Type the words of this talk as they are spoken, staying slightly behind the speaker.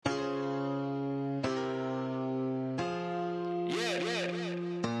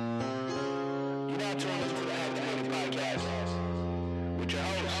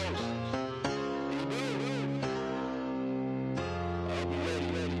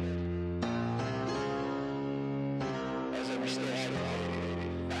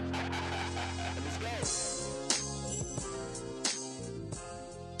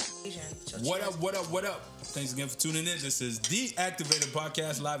What up, what up, what up? Thanks again for tuning in. This is The Activated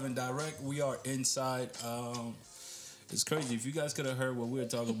Podcast, live and direct. We are inside. It's crazy. If you guys could have heard what we were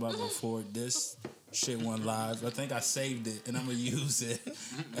talking about before this shit went live, I think I saved it and I'm going to use it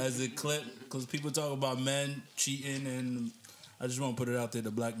as a clip because people talk about men cheating, and I just want to put it out there. The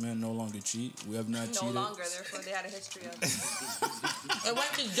black men no longer cheat. We have not cheated. No longer, therefore they had a history of it. It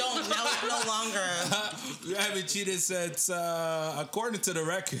went to don't, now it's no longer. We haven't cheated since, according to the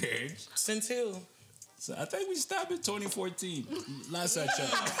record. Since who? So I think we stopped in 2014. Last I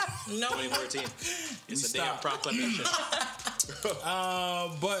checked. No. 2014. It's a day of proclamation.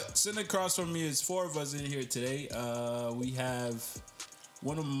 But sitting across from me is four of us in here today. We have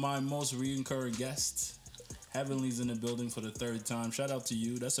one of my most recurring guests. Heavenly's in the building for the third time. Shout out to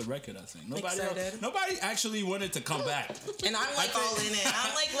you. That's a record, I think. Nobody actually wanted to come back. And I'm like all in it.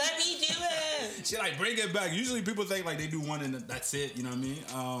 I'm like, let me do it. She like, bring it back. Usually people think like they do one and that's it. You know what I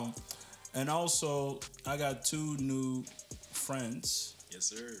mean? And also, I got two new friends. Yes,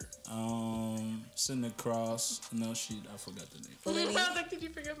 sir. Sitting across. No, I forgot the name. Lenny. I was like, did you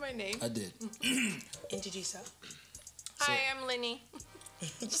forget my name? I did. Introduce yourself. Hi, I'm Lenny.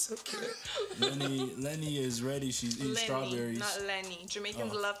 So cute. Lenny is ready. She's eating Lenny, strawberries. not Lenny.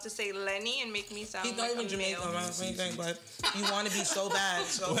 Jamaicans love to say Lenny and make me sound He's like not even a Jamaican male. around anything, but you want to be so bad.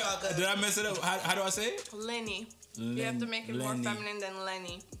 So good. Did I mess it up? How do I say it? Lenny. You have to make it more Lenny. feminine than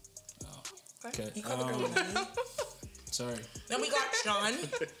Lenny. Okay. You call the girl Lenny? Sorry. Then we got Sean.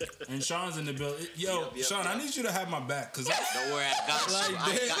 And Sean's in the building. Yo, Yep, Sean, I need you to have my back because Don't worry, I got you. like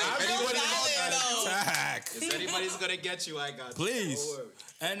I this. got you. Everybody valid, else got attack. If anybody's gonna get you, I got you. Please. Don't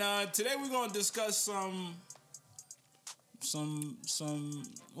worry. And today we're gonna discuss some.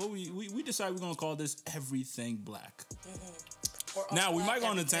 What we decided we're gonna call this Everything Black. Now we might go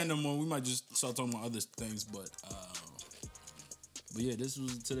on a tandem one. We might just start talking about other things, but yeah, this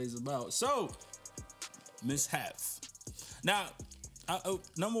was what today's about. So, Miss Hef. Now,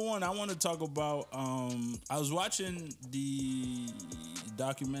 number one, I want to talk about. I was watching the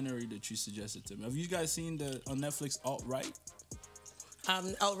documentary that you suggested to me. Have you guys seen on Netflix Alt-Right?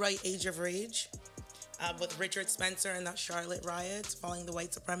 Outright Age of Rage. With Richard Spencer and the Charlotte riots following the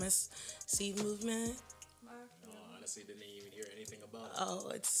white supremacy movement. Honestly, didn't even hear anything about it. Oh,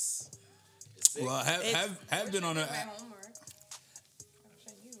 it's sick. Well, have been on a. My homework.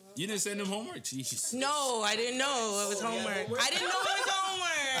 You didn't send him homework? Jesus. no, I didn't know it was homework. I didn't know it was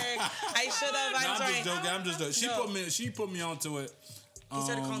homework. I should have. I'm sorry. I'm just joking. She put me onto it. He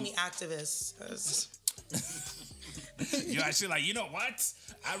started calling me activist. You actually like, you know what?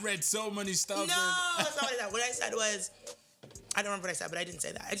 I read so many stuff. No, that's not what I said. What I said was, I don't remember what I said, but I didn't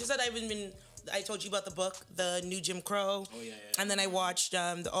say that. I just said I told you about the book, The New Jim Crow. Oh, yeah. And then I watched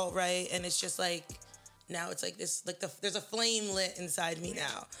the Alt-Right, and it's just like, now it's like this, like there's a flame lit inside me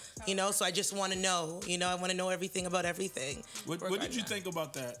now, you know? So I just want to know, I want to know everything about everything. What did you think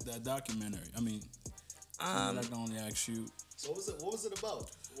about that documentary? I mean, I can only ask you. So what was it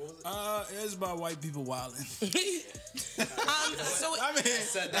about? It was about white people wilding. So I mean,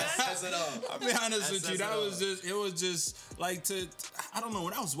 That says it all. I'll be honest That with you. says It was just like I don't know.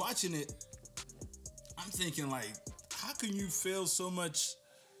 When I was watching it, I'm thinking like, how can you feel so much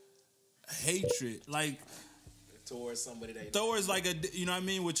hatred? Like, Towards somebody that towards like you know what I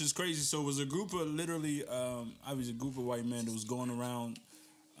mean? Which is crazy. So it was a group of literally, I was a group of white men that was going around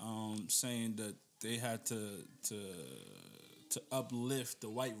saying that they had to uplift the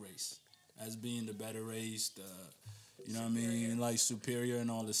white race as being the better race, you know what I mean, like superior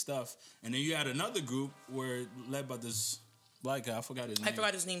and all this stuff. And then you had another group led by this black guy. I forgot his name. I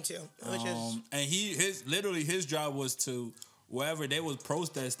forgot his name too. Which is and his job was to wherever they was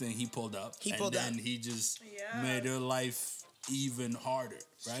protesting, he pulled up. He just made their life even harder,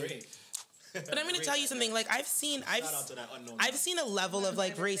 right? Straight. But I'm gonna tell you something. Like I've seen a level of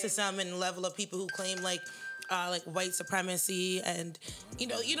like racism and level of people who claim like white supremacy and you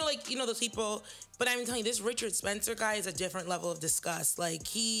know those people. But I'm telling you, this Richard Spencer guy is a different level of disgust. Like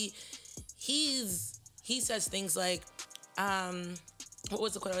he says things like, what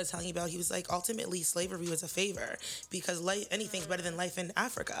was the quote I was telling you about? He was like, ultimately, slavery was a favor because anything's better than life in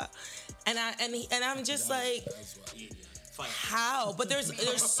Africa, and I'm just like, how? But there's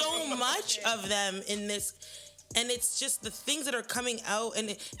so much of them in this. And it's just the things that are coming out, and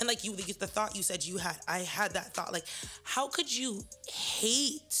like the thought you said you had, I had that thought. Like, how could you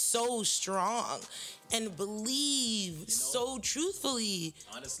hate so strong and believe so truthfully?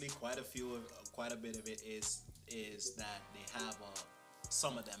 Honestly, quite a bit of it is that they have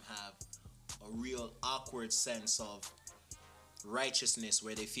some of them have a real awkward sense of righteousness,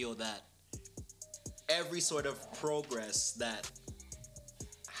 where they feel that every sort of progress that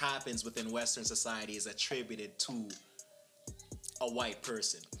happens within Western society is attributed to a white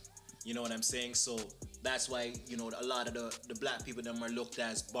person. You know what I'm saying? So that's why, you know, a lot of the black people them are looked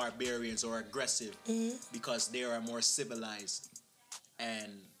as barbarians or aggressive because they are more civilized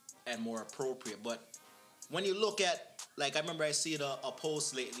and more appropriate. But when you look at, like, I remember I seen a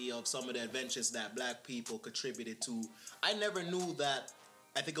post lately of some of the adventures that black people contributed to. I never knew that.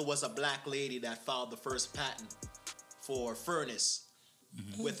 I think it was a black lady that filed the first patent for furnace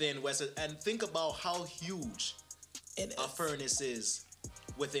within Western. And think about how huge a furnace is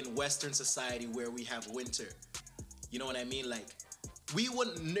within Western society where we have winter. You know what I mean? Like, we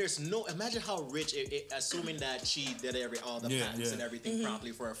wouldn't, there's no, imagine how rich, assuming that she did all the patents and everything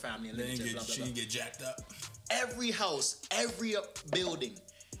properly for her family and She blah, blah, blah. didn't get jacked up. Every house, every building,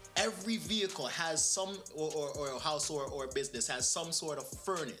 every vehicle has some, or house or business has some sort of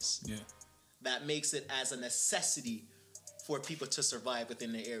furnace that makes it as a necessity for people to survive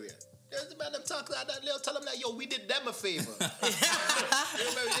within the area. There's the man them talk like that. They'll tell them that, yo, we did them a favor.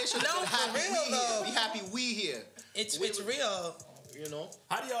 They should be happy we here. It's real. You know?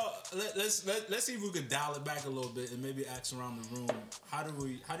 How do y'all? Let's see if we could dial it back a little bit and maybe ask around the room. How do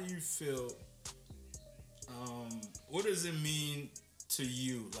you feel? What does it mean to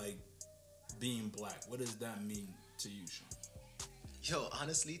you, like being black? What does that mean to you, Sean? Yo,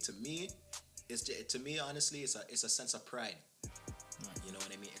 honestly, to me, it's a sense of pride. Right. You know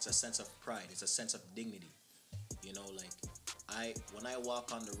what I mean? It's a sense of pride. It's a sense of dignity. You know, like when I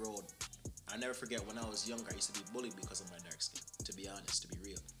walk on the road, I never forget when I was younger, I used to be bullied because of my dark skin. To be honest, to be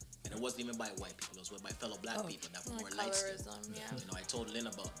real, and it wasn't even by white people; it was with my fellow black people that were more light skinned. You know, I told Lynn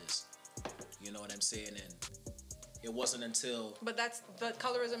about this. You know what I'm saying? And it wasn't until. But that's the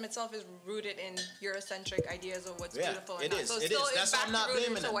colorism itself is rooted in Eurocentric ideas of what's beautiful. It is. So it is. That's why I'm not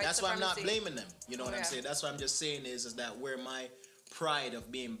blaming them. That's why I'm not supremacy. blaming them. You know what I'm saying? That's what I'm just saying is that where my pride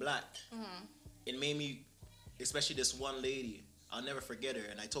of being black, it made me, especially this one lady. I'll never forget her,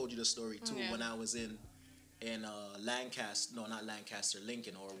 and I told you the story too when I was in Lancaster, no, not Lancaster,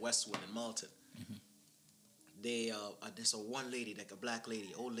 Lincoln or Westwood in Malton. There's one lady, like a black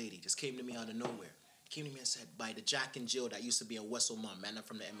lady, old lady, just came to me out of nowhere. Came to me and said, by the Jack and Jill that used to be in Westwood, man, I'm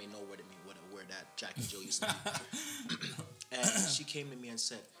from the MA, know where that Jack and Jill used to be. And she came to me and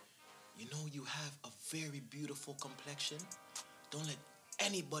said, you know, you have a very beautiful complexion. Don't let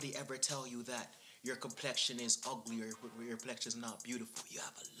anybody ever tell you that your complexion is ugly or your complexion is not beautiful. You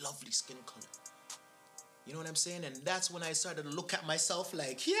have a lovely skin color. You know what I'm saying? And that's when I started to look at myself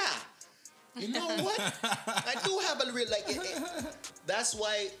like, yeah, you know what? I do have a real, that's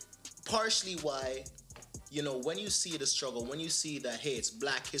why, partially why, you know, when you see the struggle, when you see that, hey, it's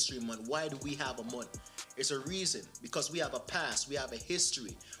Black History Month, why do we have a month? It's a reason, because we have a past, we have a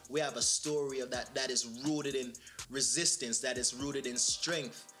history, we have a story of that is rooted in resistance, that is rooted in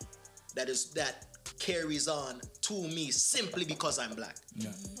strength, that carries on to me simply because I'm black.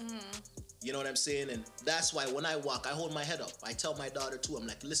 Yeah. You know what I'm saying? And that's why when I walk, I hold my head up. I tell my daughter too, I'm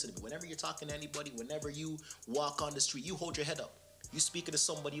like, listen to me, whenever you're talking to anybody, whenever you walk on the street, you hold your head up. You speaking to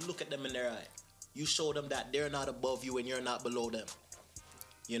somebody, you look at them in their eye. You show them that they're not above you and you're not below them.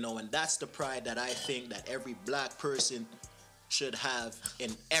 You know, and that's the pride that I think that every black person should have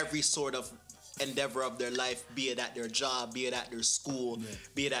in every sort of endeavor of their life, be it at their job, be it at their school,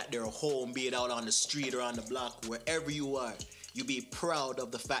 be it at their home, be it out on the street or on the block, wherever you are. You be proud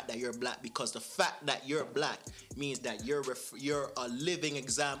of the fact that you're black, because the fact that you're black means that you're a living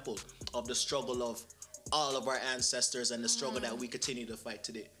example of the struggle of all of our ancestors and the struggle that we continue to fight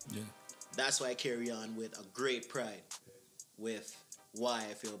today. Yeah. That's why I carry on with a great pride with why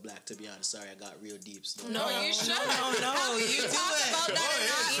I feel black, to be honest. Sorry, I got real deep. No, you should. No, you do talk it. about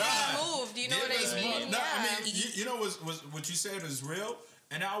that and not moved. You know what I mean? No, I mean, you know what you said is real,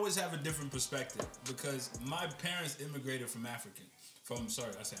 and I always have a different perspective because my parents immigrated from Africa,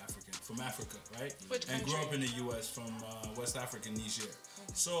 right? Which and country? grew up in the U.S. from West Africa, Niger.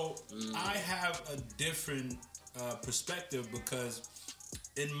 So I have a different perspective because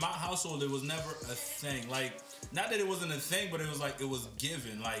in my household, it was never a thing. Like, not that it wasn't a thing, but it was like, it was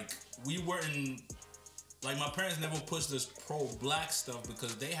given. Like, we weren't, like, my parents never pushed this pro-black stuff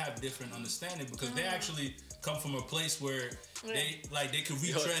because they have different understanding, because they actually come from a place where they could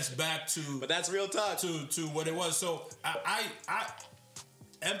retrace back to. But that's real talk. To what it was. So I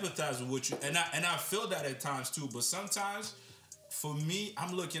empathize with what you, and I feel that at times too, but sometimes, for me,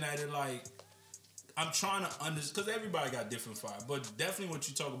 I'm looking at it like, I'm trying to understand, because everybody got different fire, but definitely what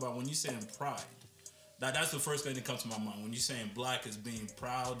you talk about when you're saying pride, that's the first thing that comes to my mind. When you're saying black is being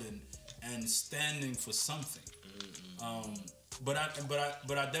proud and standing for something. But I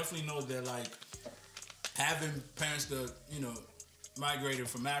definitely know that, like, having parents that, you know, migrated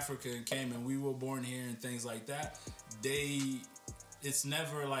from Africa and came and we were born here and things like that, it's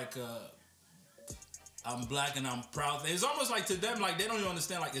never like I'm black and I'm proud. It's almost like to them, like they don't even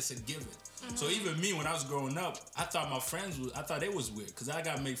understand, like it's a given. So even me, when I was growing up, I thought my friends they was weird because I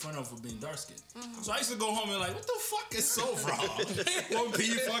got made fun of for being dark skinned. So I used to go home and like, what the fuck is so wrong? What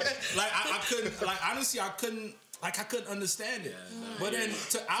you fuck? Like I couldn't, like honestly, I couldn't understand it. But then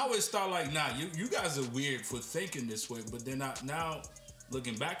I always thought like, nah, you guys are weird for thinking this way. But then now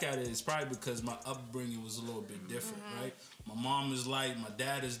looking back at it, it's probably because my upbringing was a little bit different, right? My mom is light, my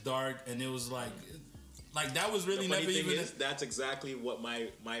dad is dark, and it was like that was really never even. That's exactly what my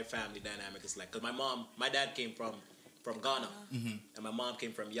family dynamic is like. Cause my dad came from Ghana, and my mom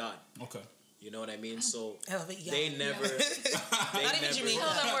came from Yard. Okay. You know what I mean? So they never. Not even Jamaica. Tell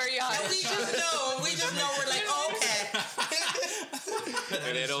them where Yard. We just know. We're like, oh, okay.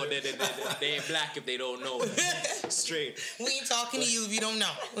 And they ain't black if they don't know. Straight. We ain't talking to you if you don't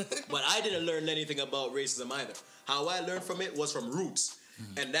know. But I didn't learn anything about racism either. How I learned from it was from Roots,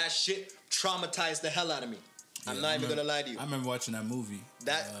 and that shit traumatized the hell out of me. I'm not even gonna lie to you. I remember watching that movie.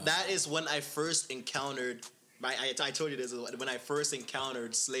 That is when I first encountered. I told you this when I first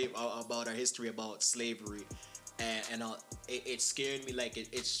encountered about our history about slavery, and it scared me. Like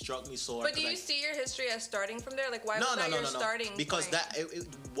it struck me so hard. But do you see your history as starting from there? Like why was that your starting because point?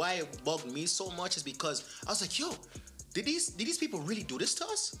 Why it bugged me so much is because I was like, yo, did these people really do this to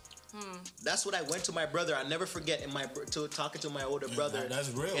us? That's what I went to my brother. I never forget talking to my older brother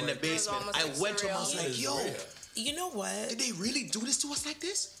that's real, in the basement. I went to him. I was like, yo, you know what? Did they really do this to us like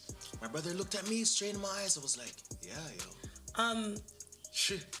this? My brother looked at me straight in my eyes. I was like, yeah, yo.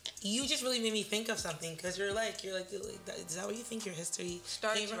 Shit. You just really made me think of something because you're like, is that what you think your history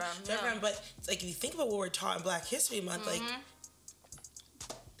starts from? Yeah. But it's like if you think about what we're taught in Black History Month, like.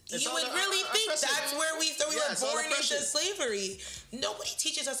 You would really think that's where we were born into slavery. Nobody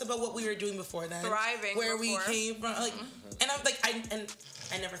teaches us about what we were doing before then. Thriving. Where we came from. Like, and I'm like, I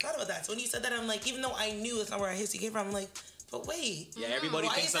never thought about that. So when you said that, I'm like, even though I knew that's not where our history came from, I'm like, but wait. Yeah, everybody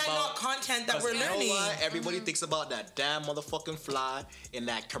thinks about. Why is that not content that we're learning? You know why? Everybody thinks about that damn motherfucking fly in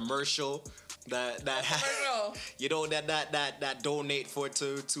that commercial. That you know that donate for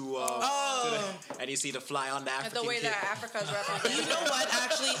to and you see the fly on the African the way kid. that Africa's represented. You know what?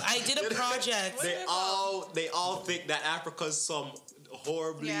 Actually, I did a project. They all think that Africa's some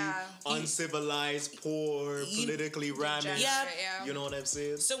horribly uncivilized, poor, politically ramen. Yeah. You know what I'm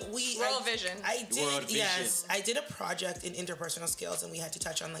saying? So World Vision. I did a project in interpersonal skills, and we had to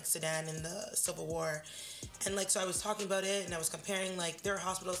touch on like Sudan and the Civil War, and like so I was talking about it, and I was comparing like their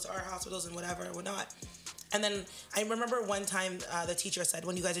hospitals to our hospitals and whatever and whatnot. And then I remember one time the teacher said,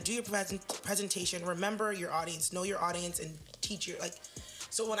 when you guys do your presentation, remember your audience, know your audience, and teach your like.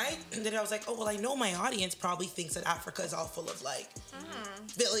 So when I did it, I was like, oh, well, I know my audience probably thinks that Africa is all full of, like,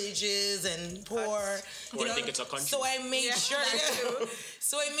 villages and poor. Or think it's a country. So I made sure.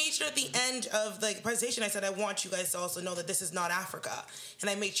 So I made sure at the end of the presentation, I said, I want you guys to also know that this is not Africa. And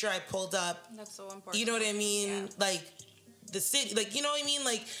I made sure I pulled up. That's so important. You know what I mean? Yeah. Like, the city. Like, you know what I mean?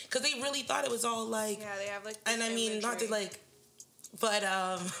 Like, because they really thought it was all, like. Yeah, they have, like, and I mean, not to, like. But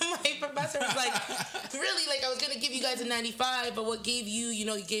my professor was like, really, like I was gonna give you guys a 95, but what gave you,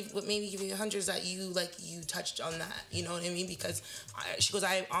 what made me give you 100s that you touched on that, you know what I mean? Because she goes,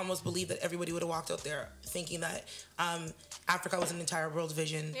 I almost believe that everybody would have walked out there thinking that Africa was an entire World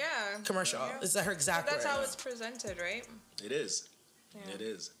Vision commercial. Yeah. Is that her exact That's word? how it's presented, right? It is. Yeah. It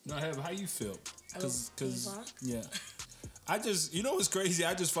is. No, how you feel? Because yeah, I just what's crazy?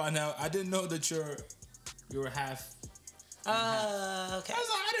 I just found out I didn't know that you're half. Okay.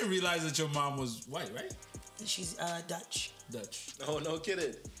 I didn't realize that your mom was white, right? She's Dutch. Oh, no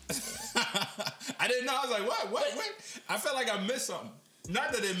kidding. I didn't know. I was like, what? I felt like I missed something.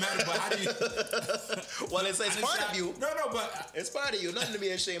 Not that it mattered, but how do you... Well, it's part of you. No, but... It's part of you. Nothing to be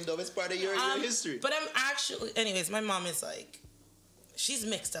ashamed of. It's part of your history. But I'm actually... Anyways, my mom is like... She's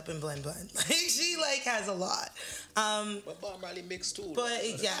mixed up in blend. Like, she, like, has a lot. My mom really mixed too. But,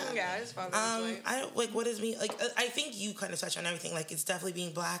 yeah. Yeah, it's fun. I don't, like, what does me... Like, I think you kind of touch on everything. Like, it's definitely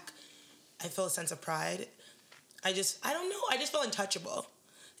being Black. I feel a sense of pride. I don't know. I just feel untouchable.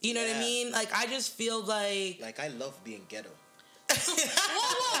 You know what I mean? Like, I just feel like... Like, I love being ghetto. Why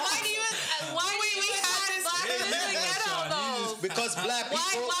do you have this Black in the ghetto, though? Because Black people...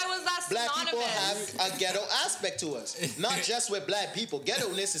 Why was that Black synonymous? people have a ghetto aspect to us. Not just with Black people.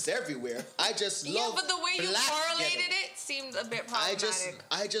 Ghetto-ness is everywhere. I just love Yeah, but the way you Black correlated ghetto. it seemed a bit problematic.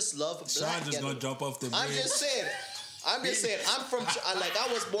 I just love Black Sean just ghetto. gonna jump off the bridge. I'm just saying. I'm from, like,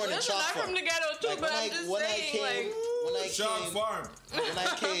 I was born in Listen, Choctaw. I'm from the ghetto too, Like, but I'm just saying, Shark Farm. When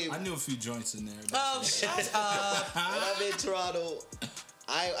I came, I knew a few joints in there. Oh, shut up. when I'm in Toronto,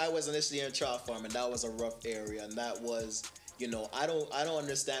 I was initially in Trout Farm, and that was a rough area, and that was, you know, I don't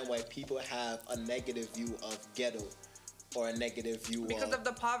understand why people have a negative view of ghetto or a negative view because of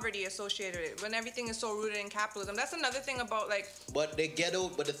the poverty associated with it. When everything is so rooted in capitalism, that's another thing about like. But the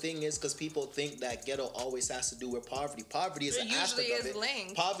thing is, because people think that ghetto always has to do with poverty. Poverty is an aspect of it.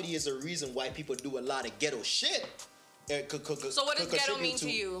 Linked. Poverty is a reason why people do a lot of ghetto shit. So what does ghetto mean to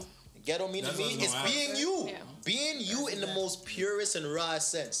you? Ghetto mean to me is being you. Yeah. Being you in the most purest and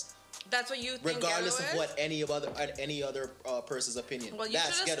rawest sense. That's what you think Regardless ghetto of is? what any other person's opinion. Well, you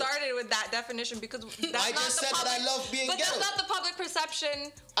should have started with that definition because that's I not just the said public, that I love being but ghetto. that's not the public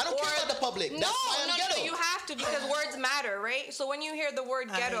perception. I don't care about the public. That's why I'm ghetto. No, you have to because words matter, right? So when you hear the word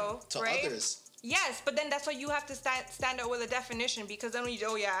ghetto, to right? others. Yes, but then that's why you have to stand out with a definition because then when you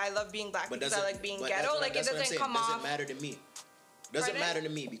I love being black because I like being ghetto. Like it doesn't come off. Doesn't matter to me. Doesn't matter to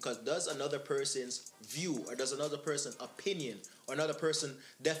me because does another person's view or does another person's opinion or another person's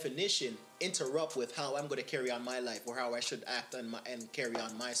definition interrupt with how I'm going to carry on my life or how I should act and carry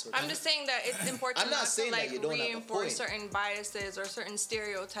on my sort of I'm just saying that it's important I'm not saying to that like you don't have a reinforce point. certain biases or certain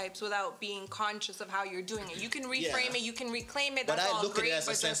stereotypes without being conscious of how you're doing it. You can reframe it, you can reclaim it. But That's I all look great, at it as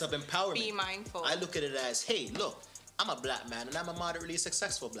a but sense of empowerment. Be mindful. I look at it as, hey, look, I'm a black man and I'm a moderately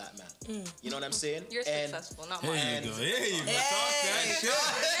successful black man. You know what I'm saying? You're successful, not There moderate. you go. There you go. Talk that shit.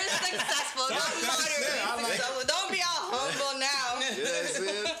 You're successful, not moderately successful. Don't be all humble now. You know what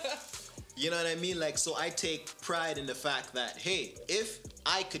I'm saying? You know what I mean? Like, so I take pride in the fact that, hey, if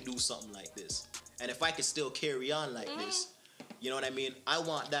I could do something like this, and if I could still carry on like this, you know what I mean? I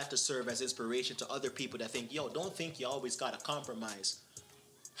want that to serve as inspiration to other people that think, yo, don't think you always got to compromise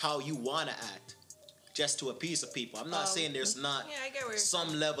how you want to act just to appease the people. I'm not saying there's not I get where you're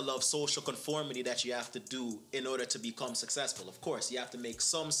some level of social conformity that you have to do in order to become successful. Of course, you have to make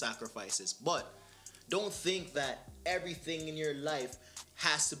some sacrifices, but don't think that everything in your life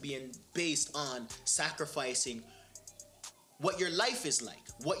has to be based on sacrificing what your life is like,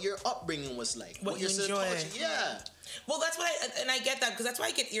 what your upbringing was like, What you your enjoy. culture. Yeah. Well, that's what I get that because that's why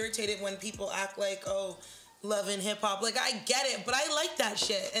I get irritated when people act like, oh, loving hip hop. Like I get it, but I like that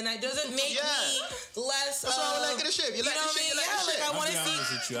shit, and it doesn't make me less. That's why I like the shit. You like the shit. You like the shit. Like I I'll want be to honest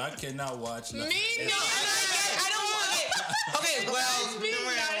see. with you. I cannot watch nothing. Me, no. I don't want it. Okay,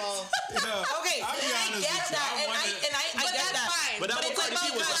 well, okay, I'll be I honest get with you. that, I and wanna- I get that's that. fine. But it's Cardi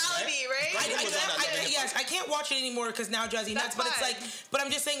like B was on, morality, right? Yes, I can't watch it anymore because now Jazzy That's nuts. But it's fine. like, but I'm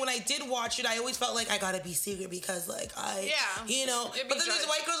just saying when I did watch it, I always felt like I gotta be secret because like you know. It'd be But then there's judged.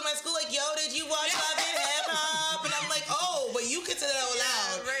 white girls in my school like, yo, did you watch Love and Hip Hop? And I'm like, oh, but you can say that out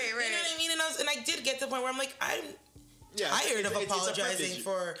loud. Right. You know what I mean? And I did get to the point where I'm like, I'm tired of it's a apologizing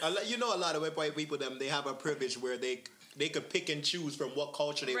privilege. for. You know, a lot of white people, they have a privilege where they could pick and choose from what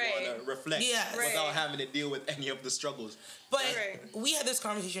culture they Right. want to reflect Yes. without Right. having to deal with any of the struggles. But Right. we had this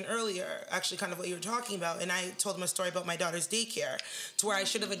conversation earlier, actually, kind of what you were talking about, and I told him a story about my daughter's daycare, to where I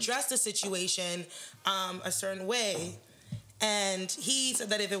should have addressed the situation a certain way, and he said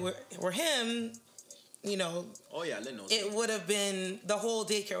that if it were him, you know, Oh yeah, Lynn knows. it would have been, the whole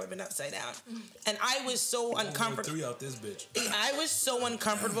daycare would have been upside down, and I was so uncomfortable. 3 out this bitch. I was so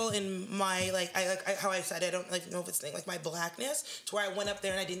uncomfortable in my how I said I don't know if it's thing like my blackness, to where I went up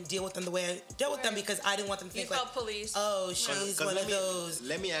there and I didn't deal with them the way I dealt with them because I didn't want them to You think like, felt police. oh, she's one of those.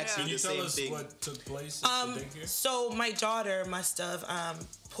 Let me ask Can you you the tell same us thing. what took place at the daycare? So my daughter must have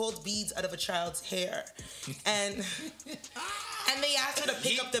pulled beads out of a child's hair, and they asked her to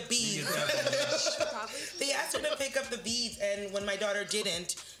pick up the beads. They asked her to pick up the beads, and when my daughter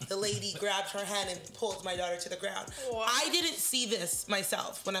didn't, the lady grabbed her hand and pulled my daughter to the ground. What? I didn't see this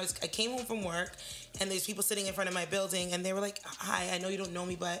myself when I came home from work, and there's people sitting in front of my building, and they were like, "Hi, I know you don't know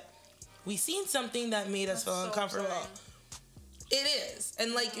me, but we seen something that made us feel so uncomfortable." upsetting. It is,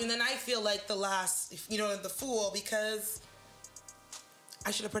 and then I feel like the fool because I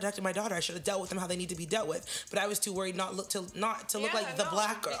should have protected my daughter. I should have dealt with them how they need to be dealt with. But I was too worried not to look like the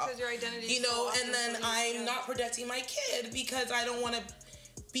black girl. Because your identity is you know, so and then often I'm police, not protecting my kid because I don't want to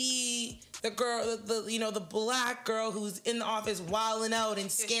be the girl, the black girl who's in the office wilding out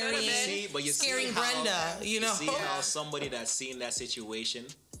and scaring see Brenda. how, You know, see how somebody that's seen that situation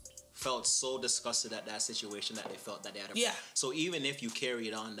felt so disgusted at that situation that they felt that they had Yeah. So even if you carry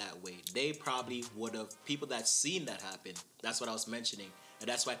it on that way, they probably would have, people that seen that happen, that's what I was mentioning. And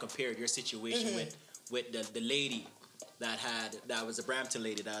that's why I compared your situation with the lady that was a Brampton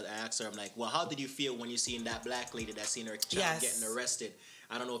lady that I asked her, I'm like, well, how did you feel when you seen that black lady that seen her child getting arrested?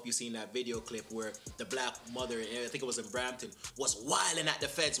 I don't know if you've seen that video clip where the black mother, I think it was in Brampton, was wilding at the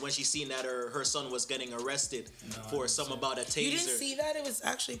feds when she seen that her son was getting arrested for something about a taser. You didn't see that? It was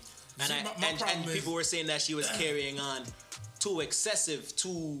actually... And people were saying that she was carrying on too excessive,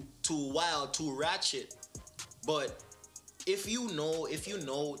 too wild, too ratchet. But if you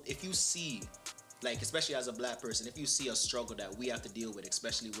see, like, especially as a black person, if you see a struggle that we have to deal with,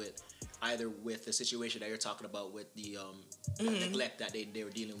 especially with either with the situation that you're talking about with the neglect that they were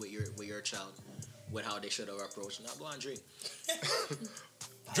dealing with your child, with how they should have approached. Now go on, drink.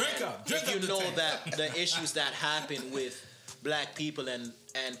 Drink up. If you know that the issues that happen with black people and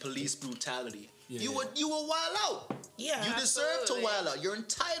police brutality, you will wild out. Yeah, you deserve to wild out. You're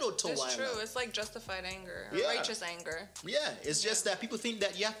entitled to wild out. It's true. It's like justified anger, righteous anger. Yeah, it's just that people think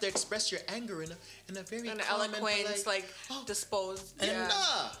that you have to express your anger in a very eloquent, disposed. And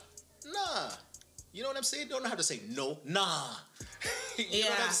nah. You know what I'm saying? Don't know how to say no. Nah. You know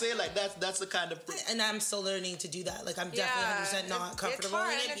what I'm saying? Like that's the kind of. And I'm still learning to do that. Like I'm definitely 100% not comfortable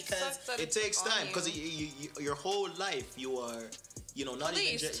in it because it takes time. Because your whole life you are. Not police.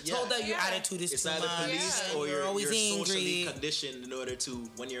 even just told that your attitude is it's too either much. Police or you're always angry. Socially conditioned in order to,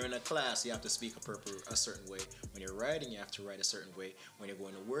 when you're in a class, you have to speak a certain way. When you're writing, you have to write a certain way. When you're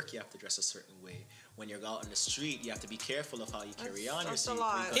going to work, you have to dress a certain way. When you're out on the street, you have to be careful of how you carry on yourself.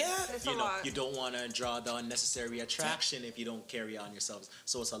 It's a lot. You don't want to draw the unnecessary attraction if you don't carry on yourself.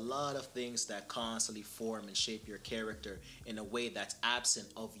 So it's a lot of things that constantly form and shape your character in a way that's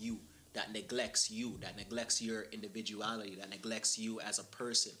absent of you. That neglects you, that neglects your individuality, that neglects you as a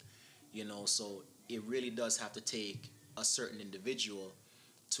person, so it really does have to take a certain individual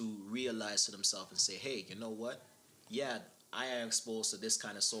to realize to themselves and say, hey, you know what? Yeah, I am exposed to this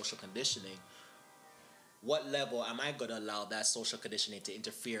kind of social conditioning. What level am I going to allow that social conditioning to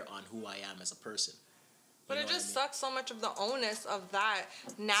interfere on who I am as a person? But it just sucks so much of the onus of that,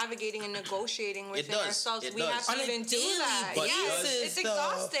 navigating and negotiating within ourselves. We have to even do that. Yes, it's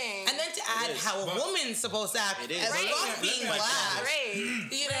exhausting. And then to add how a woman's supposed to act as well being black.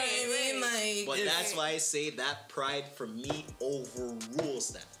 You know what I mean? But that's why I say that pride for me overrules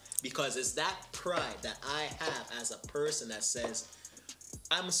that. Because it's that pride that I have as a person that says,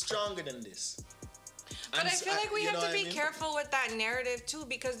 I'm stronger than this. But I feel like we have to be careful with that narrative too,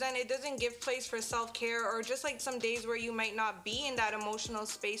 because then it doesn't give place for self-care, or just like some days where you might not be in that emotional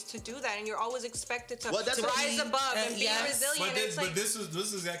space to do that, and you're always expected to rise above and be resilient. But this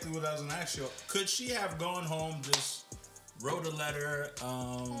is exactly what I was gonna ask you. Could she have gone home, just wrote a letter,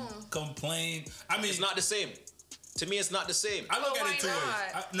 complained? I mean, it's not the same. To me, it's not the same. I look at it two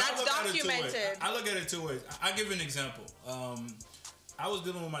ways. That's documented. I look at it two ways. I'll give you an example. I was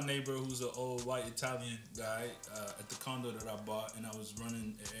dealing with my neighbor who's an old white Italian guy at the condo that I bought, and I was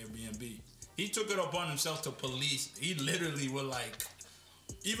running an Airbnb. He took it upon himself to police. He literally would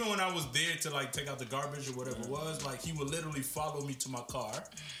even when I was there to take out the garbage or whatever it was, he would literally follow me to my car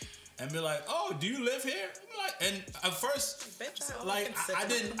and be like, "Oh, do you live here?" And at first,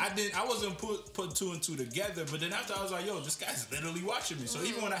 I wasn't put two and two together. But then after I was like, "Yo, this guy's literally watching me." So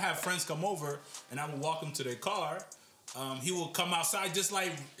even when I have friends come over and I would walk them to their car. He will come outside just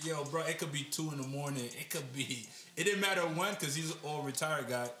like, yo, bro, it could be 2 a.m. It didn't matter when, because he's an old retired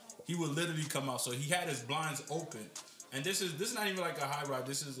guy. He would literally come out. So he had his blinds open. And this is not even like a high rise.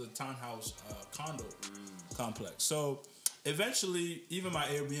 This is a townhouse condo complex. So eventually, even my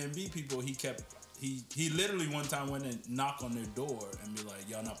Airbnb people, he literally one time went and knocked on their door and be like,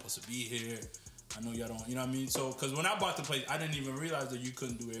 y'all not supposed to be here. I know y'all don't, you know what I mean? So, because when I bought the place, I didn't even realize that you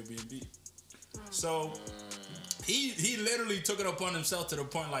couldn't do Airbnb. So... He literally took it upon himself to the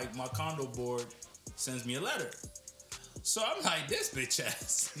point my condo board sends me a letter. So I'm like, this bitch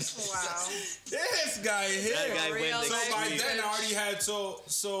ass. Wow. This guy here. That guy went so by then I already had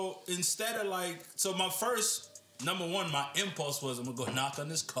so instead of my first number one, my impulse was I'm gonna go knock on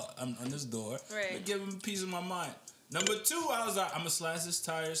this door. Right. And give him a piece of my mind. Number 2, I was like, I'm gonna slash his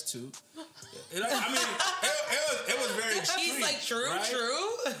tires too. It was very extreme. He's like, true.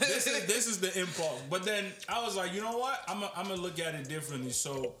 This is the impulse. But then I was like, you know what? I'm gonna look at it differently.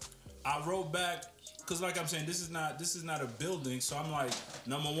 So I wrote back, because like I'm saying, this is not a building. So I'm like,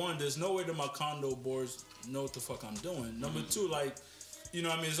 number 1, there's no way that my condo boards know what the fuck I'm doing. Number 2, you know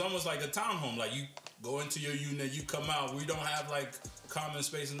what I mean? It's almost like a townhome. You go into your unit, you come out. We don't have common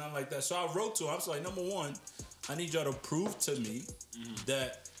space and nothing like that. So I wrote to him. I was like, number 1, I need y'all to prove to me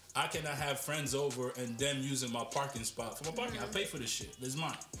that I cannot have friends over and them using my parking spot for my parking. I pay for this shit. It's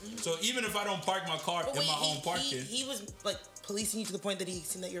mine. So even if I don't park my car in my own parking, he was policing you to the point that he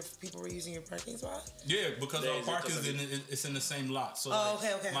seen that your people were using your parking spot? Yeah, because our parking it's in the same lot. So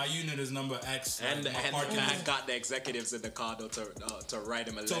okay. My unit is number X. And I got the executives in the condo to write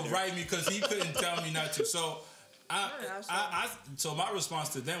him a letter. To write me because he couldn't tell me not to. So so my response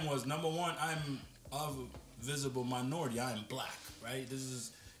to them was, number one, I'm of a visible minority. I am black, right? This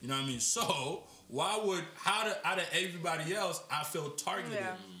is, you know what I mean? So out of everybody else, I feel targeted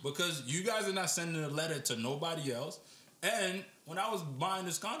because you guys are not sending a letter to nobody else. And when I was buying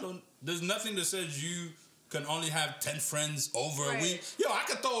this condo, there's nothing that says you can only have 10 friends over a week. Yo, I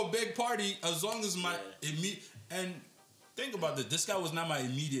could throw a big party as long as my immediate... And think about this. This guy was not my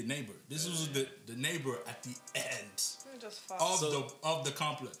immediate neighbor. This was the neighbor at the end of the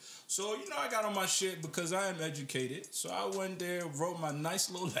complex. So, I got on my shit because I am educated. So I went there, wrote my nice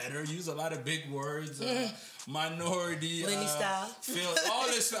little letter, used a lot of big words, minority, Lenny style. all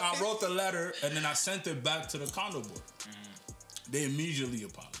this. I wrote the letter and then I sent it back to the condo board. They immediately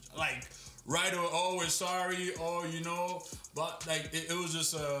apologized. Like, right, or we're sorry, or, but like, it was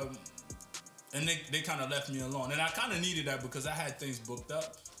just, and they kind of left me alone. And I kind of needed that because I had things booked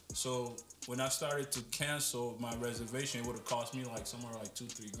up. So when I started to cancel my reservation, it would have cost me like somewhere like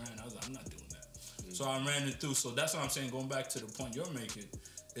 $2-3 grand. I was like, I'm not doing that. So I ran it through. So that's what I'm saying. Going back to the point you're making,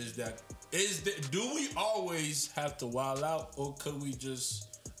 is that do we always have to wild out, or could we just?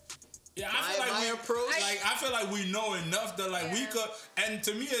 Yeah, I feel like we know enough that we could. And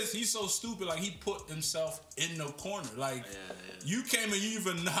to me, he's so stupid. Like, he put himself in the corner. Like, you came and you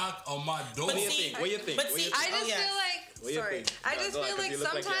even knocked on my door. What do you think? I just feel like. Sorry, I just feel like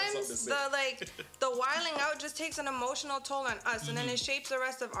sometimes the wilding out just takes an emotional toll on us, and then it shapes the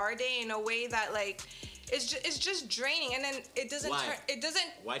rest of our day in a way that it's just draining, and then it doesn't. Why? It doesn't.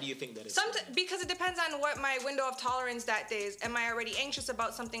 Why do you think that is? Because it depends on what my window of tolerance that day is. Am I already anxious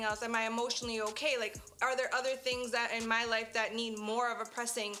about something else? Am I emotionally okay? Like, are there other things that in my life that need more of a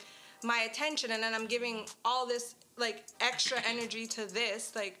pressing my attention, and then I'm giving all this extra energy to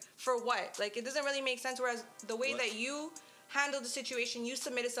this, for what? It doesn't really make sense. Whereas the way that you handled the situation, you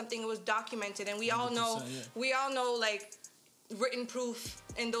submitted something, it was documented, and we all know, written proof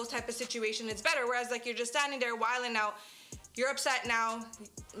in those type of situations, it's better. Whereas you're just standing there wilding out, you're upset now,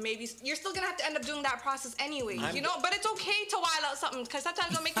 maybe you're still gonna have to end up doing that process anyway, but it's okay to wild out something, because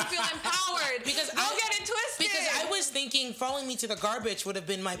sometimes it'll make you feel empowered. Because I'll get it twisted. Because I was thinking following me to the garbage would have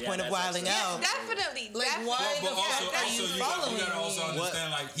been my point of wilding out. Yeah, definitely. Why the fuck are you following me? You gotta also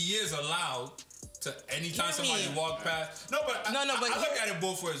understand, he is allowed to anytime somebody walk past. But I look at it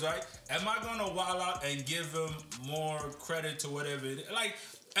both ways, right? Am I gonna wild out and give him more credit to whatever it is?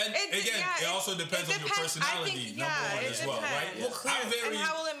 And it also depends on your personality, number one as well, right? And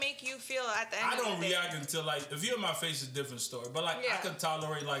how will it make you feel at the end of the day? I don't react until if you're in my face, it's a different story. But I can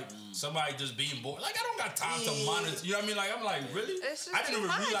tolerate somebody just being bored. I don't got time to monitor. You know what I mean? I'm like, really? I didn't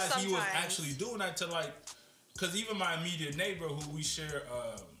even realize he was actually doing that till because even my immediate neighbor who we share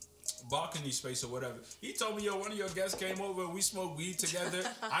balcony space or whatever, he told me, one of your guests came over, we smoked weed together.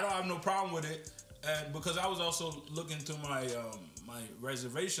 I don't have no problem with it. And because I was also looking through my my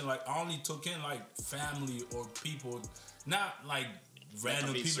reservation, I only took in family or people, not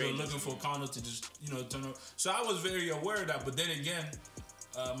random people looking for a condo to just turn on. So I was very aware of that. But then again,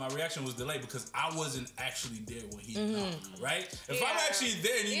 my reaction was delayed because I wasn't actually there when he knocked, right? If I'm actually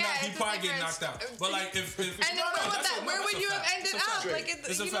there and he probably get knocked out. But if where would you have ended up?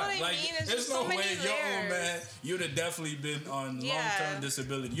 It's a fact. You know what I mean? There's no way your own man, you'd have definitely been on long-term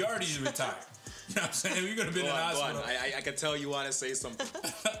disability. You already retired. You know what I'm saying? You're gonna be in the hospital. I can tell you want to say something.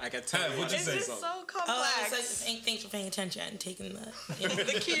 I can tell you. What you say? It's so complex. Thanks for paying attention and taking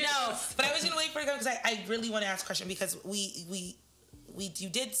the cue. No, but I was gonna wait for it because I really want to ask a question because we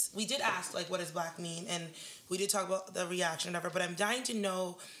did ask what does black mean, and we did talk about the reaction and whatever. But I'm dying to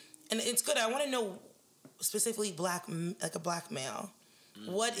know, and it's good. I want to know specifically black, a black male.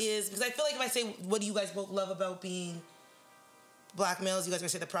 What is, because I feel if I say what do you guys both love about being black males, you guys are gonna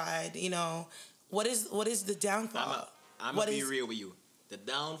say the pride. What is the downfall? I'm gonna be real with you. The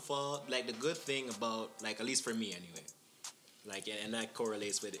downfall, the good thing about, at least for me anyway, and that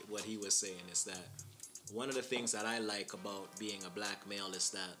correlates with what he was saying, is that one of the things that I like about being a black male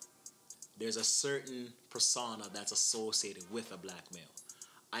is that there's a certain persona that's associated with a black male.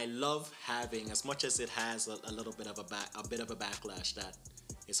 I love having, as much as it has a little bit of a backlash that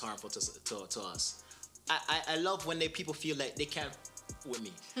is harmful to us. I love when people feel like they can't with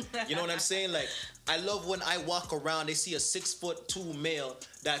me. You know what I'm saying? I love when I walk around, they see a 6'2" male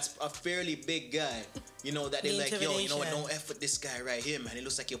that's a fairly big guy. That they're like, yo, you know what? Don't F with this guy right here, man. It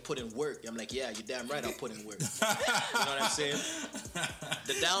looks like you're putting work. I'm like, yeah, you're damn right. I'll put in work. You know what I'm saying?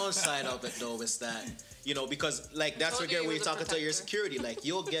 The downside of it though is that You know, because like that's where you're talking to your security. Like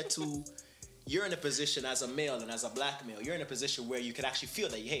you're in a position as a male and as a black male, you're in a position where you could actually feel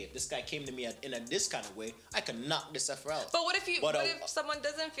that, hey, if this guy came to me in this kind of way, I could knock this effort out. But what if someone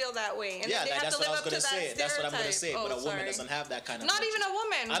doesn't feel that way? And then they have to live up to that stereotype? That's what I'm going to say. But a woman doesn't have that kind of... Not even a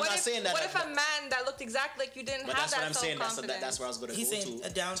woman. I'm not saying that... What if a man that looked exactly like you didn't have that self-confidence? That's where I was going to go to. He's saying a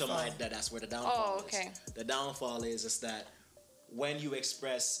downfall. That's where the downfall is. Oh, okay. The downfall is that when you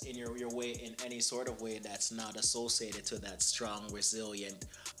express in your way in any sort of way that's not associated to that strong, resilient,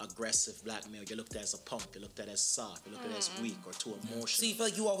 aggressive black male, you're looked at as a punk, you're looked at as soft, you're looked at as weak or too emotional. So you feel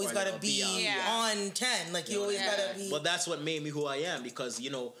like you always gotta be on 10, like you always gotta be. But that's what made me who I am, because you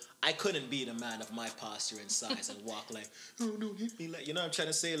know I couldn't be the man of my posture and size and walk like, oh no, hit me, like, you know what I'm trying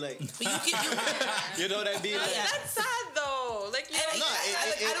to say, like, but you know what I mean? Like, that's sad though. Like, you know,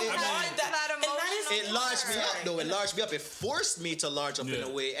 I don't want that emotional. It larged me up though. It larged me up. It forced me to large up in a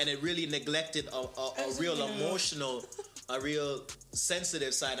way, and it really neglected a real emotional, a real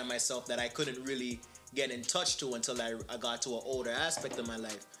sensitive side of myself that I couldn't really get in touch to until I got to an older aspect of my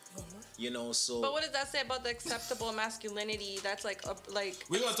life. You know, so. But what does that say about the acceptable masculinity? That's like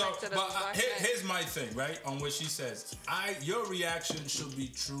we're gonna talk. But here's my thing, right? On what she says, your reaction should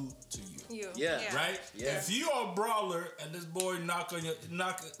be true to you. Yeah. Right. Yeah. If you are a brawler and this boy knock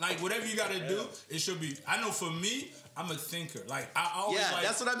like whatever you gotta do, it should be. I know for me, I'm a thinker. Like I always like.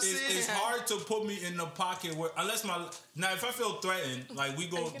 That's what I'm saying. It's hard to put me in the pocket where if I feel threatened, like we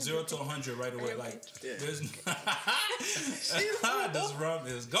go 0 to 100 right away. Like there's this rum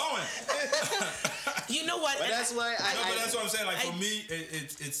is going. You know what? But that's why but that's what I'm saying. Like for me,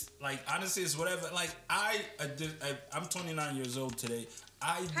 it's like honestly, it's whatever. Like I'm 29 years old today.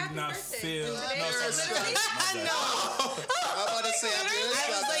 I do not feel. I know. I'm about to say. I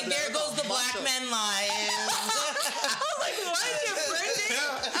was like, there goes the black man live. I was like, why is your birthday?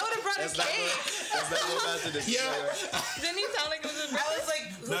 I would have brought a cake. That's not what about to this. Didn't he sound like it was his birthday?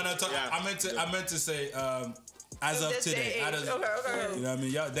 I was like, I meant to say. As of today, okay. You know what I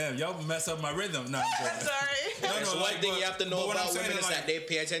mean? Y'all mess up my rhythm. No, I'm sorry. No, one thing you have to know about women is that they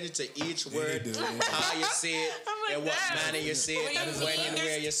pay attention to each word, how you say it, and what manner you say it, and when and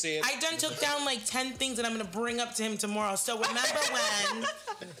where you say it. I done took down like 10 things that I'm gonna bring up to him tomorrow. So remember when?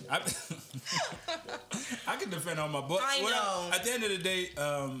 I can defend all my books. I know. At the end of the day,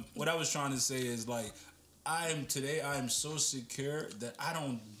 what I was trying to say is like, I am so secure that I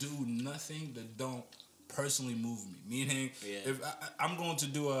don't do nothing that don't personally move me. Meaning, if I'm going to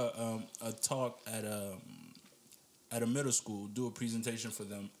do a talk at a middle school, do a presentation for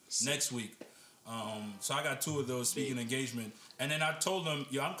them next week. So I got 2 of those speaking engagement, and then I told them,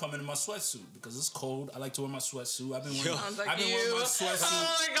 yo, I'm coming in my sweatsuit because it's cold. I like to wear my sweatsuit. I've been wearing my sweatsuit.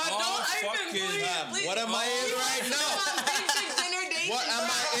 Oh my God, What am I in right now? What am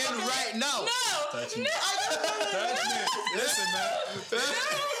I in right now? No. Listen, man.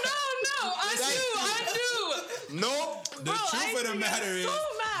 No. I do. Nope. The truth of the matter is,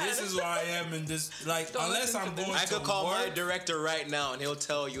 this is where I am in this. Like, unless I'm going to I could call my director right now, and he'll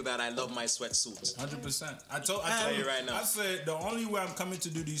tell you that I love my sweatsuits. 100%. I told you right now. I said the only way I'm coming to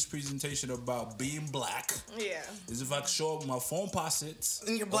do these presentations about being black, is if I show up with my phone possets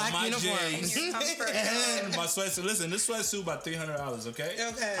in your black uniform, and my sweatsuit. Listen, this sweatsuit about $300. Okay.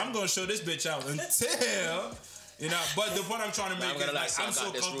 I'm gonna show this bitch out until. You know, but the point I'm trying to make is like, I'm so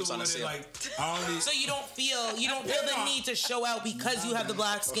comfortable with it. Like, so you don't feel the need to show out because you have the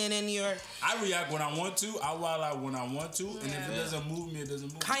black skin in your. I react when I want to. I wild out when I want to, and if it doesn't move me, it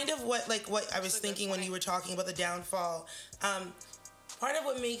doesn't move. Kind of what I was thinking when you were talking about the downfall. Part of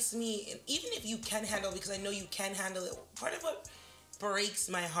what makes me, even if you can handle it, because I know you can handle it. Part of what breaks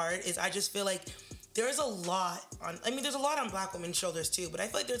my heart is I just feel like there's a lot on. I mean, there's a lot on black women's shoulders too, but I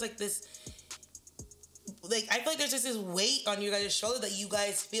feel like there's like this. Like, I feel like there's just this weight on you guys' shoulder that you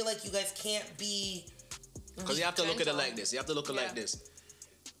guys feel like you guys can't be. Because you have to look at it like this. You have to look at it like this.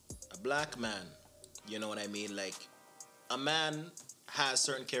 A black man, you know what I mean? Like, a man has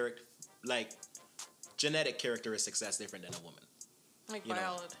certain genetic characteristics that's different than a woman. Like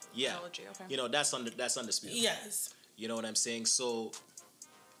biology, okay. You know, that's undisputed. Yes. You know what I'm saying? So,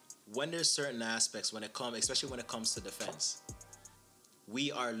 when there's certain aspects, especially when it comes to defense,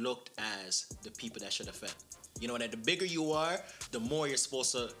 we are looked as the people that should defend. You know, and the bigger you are, the more you're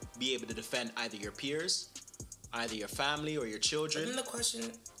supposed to be able to defend either your peers, either your family or your children. And then the question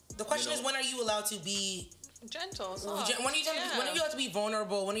is, when are you allowed to be gentle? When are you allowed to be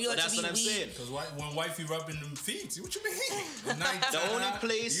vulnerable? When are you allowed to be weak? That's what I'm saying. Because when wifey rubbing them feet, what you mean? The only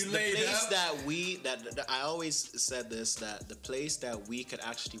place, that I always said this, that the place that we could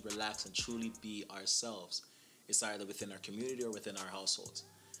actually relax and truly be ourselves is either within our community or within our households.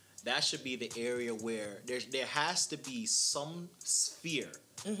 that should be the area where there has to be some sphere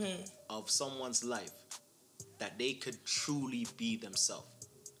of someone's life that they could truly be themselves.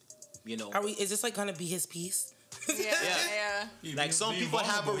 You know, is this like gonna be his piece? Yeah. Like some people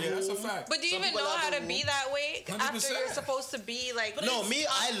have a rule. Yeah, that's a fact. But do you even know how to be that way 100%. after you're supposed to be like? No, me.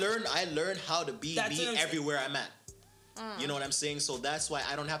 I learned how to be me everywhere I'm at. You know what I'm saying? So that's why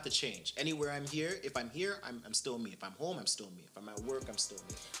I don't have to change. Anywhere I'm here, if I'm here, I'm still me. If I'm home, I'm still me. If I'm at work, I'm still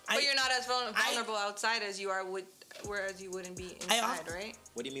me. But you're not as vulnerable outside as you are whereas you wouldn't be inside, right?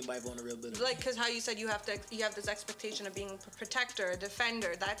 What do you mean by vulnerability? Like, because how you said you have this expectation of being a protector, a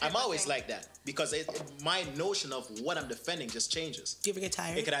defender, that type I'm of always thing. like that because my notion of what I'm defending just changes. Do you ever get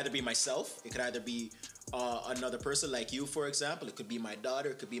tired? It could either be myself. It could either be another person like you, for example. It could be my daughter.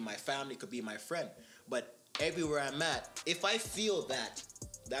 It could be my family. It could be my friend. But everywhere I'm at, if I feel that,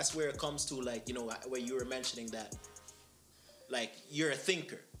 that's where it comes to, like, you know, where you were mentioning that, like, you're a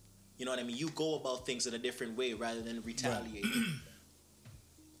thinker. You know what I mean? You go about things in a different way rather than retaliating. Right.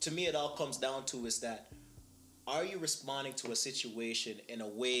 To me, it all comes down to is that, are you responding to a situation in a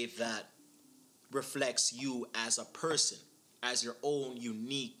way that reflects you as a person, as your own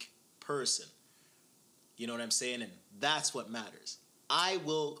unique person? You know what I'm saying? And that's what matters. I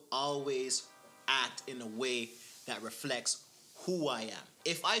will always act in a way that reflects who I am.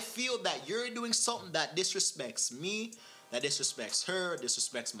 If I feel that you're doing something that disrespects me, that disrespects her,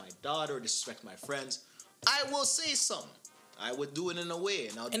 disrespects my daughter, disrespects my friends, I will say something. I would do it in a way,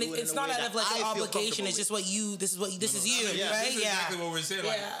 and I'll do it in a way that I feel comfortable. And it's not out of like an obligation. It's just what you. This is you, right? This is exactly what we're saying.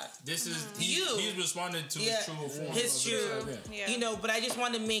 Like this is he's responding to his true form. His true. Yeah. You know, but I just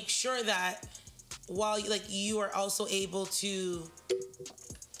want to make sure that while you are also able to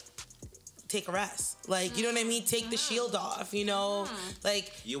take a rest. Like, you know what I mean? Take the shield off, you know?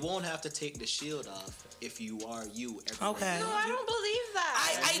 Like, you won't have to take the shield off if you are you everywhere. Okay. No, I don't believe that.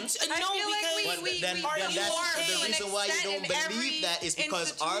 I know because then the reason why you don't believe that is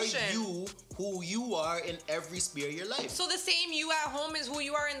because are you who you are in every sphere of your life? So the same you at home is who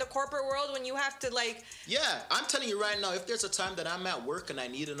you are in the corporate world when you have to like... Yeah, I'm telling you right now, if there's a time that I'm at work and I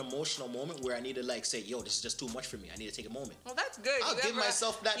need an emotional moment where I need to like say, yo, this is just too much for me. I need to take a moment. Well, that's good. I'll give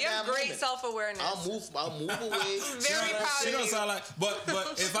myself that damn moment. You have great self-awareness. I'll move away. Very proud of you. Don't sound like, but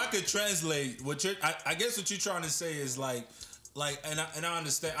if I could translate what you're, I guess what you're trying to say is like, and I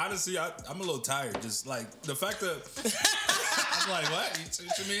understand. Honestly, I'm a little tired. Just like the fact that I'm like, what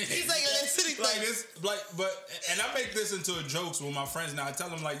you mean? He's like listening, and I make this into a jokes with my friends now. I tell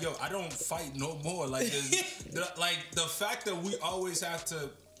them like, yo, I don't fight no more. Like, the fact that we always have to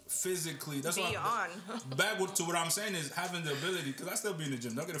physically. That's what back to what I'm saying is having the ability, because I still be in the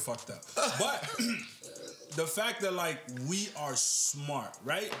gym. Don't get it fucked up, but. The fact that, like, we are smart,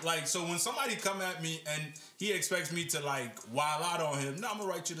 right? Like, so when somebody come at me and he expects me to, like, wild out on him, no, I'm going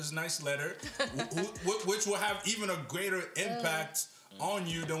to write you this nice letter, which will have even a greater impact on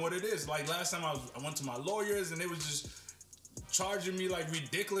you than what it is. Like, last time I went to my lawyers and they was just charging me, like,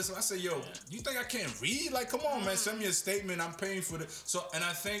 ridiculous. And I said, yo, you think I can't read? Like, come on, man, send me a statement. I'm paying for it. So, and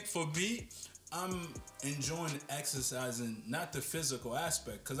I think for me, I'm enjoying exercising, not the physical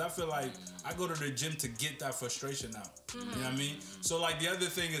aspect, because I feel like I go to the gym to get that frustration out. You know what I mean? So, like, the other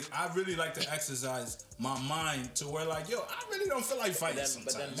thing is I really like to exercise my mind to where, like, yo, I really don't feel like fighting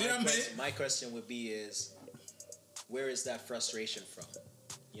sometimes. But then you know what I mean? My question would be is, where is that frustration from?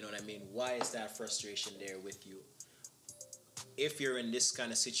 You know what I mean? Why is that frustration there with you? If you're in this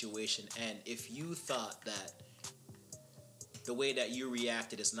kind of situation, and if you thought that the way that you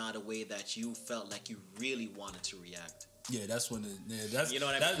reacted is not a way that you felt like you really wanted to react. Yeah, that's when that's, you know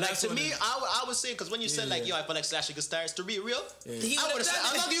what I mean? Like, to me, I would say, because when you said, like, yo, I feel like slashing good stars, to be real, I would have said,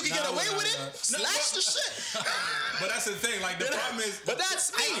 as long as you can get away with it, slash the shit. But that's the thing, like, the problem is... But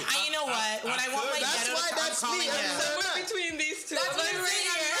that's me. You know what? When I want my that's why that's me. Somewhere between these two. That's what I'm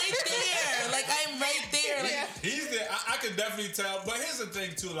saying. I'm right there. Like, I'm right there. Like, he's there. I could definitely tell. But here's the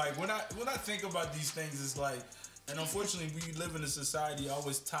thing, too. Like, when I think about these things, it's like... And unfortunately, we live in a society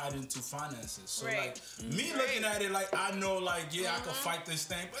always tied into finances. So, like, me looking at it, like, I know, like, I could fight this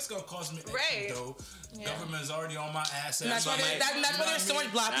thing, but it's going to cost me extra dough. Government's already on my ass. That's why there's so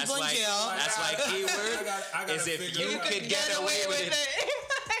much black people in jail. That's why keyword is if you could get away with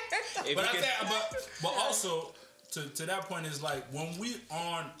it. But also, to that point is, like, when we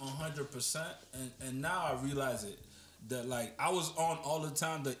on 100%, and now I realize it, that, like, I was on all the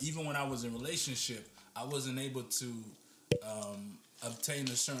time, that even when I was in relationship, I wasn't able to obtain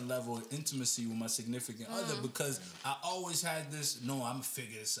a certain level of intimacy with my significant other because I always had this, no, I'm going to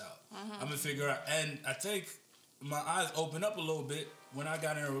figure this out. I'm going to figure out. And I think my eyes opened up a little bit when I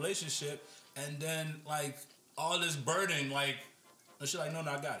got in a relationship, and then, like, all this burden, like And she's like, no, I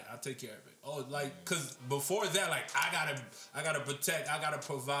got it. I'll take care of it. Oh, like, cause before that, like, I gotta protect, I gotta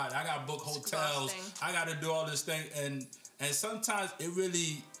provide, I gotta book hotels, I gotta do all this thing, and sometimes it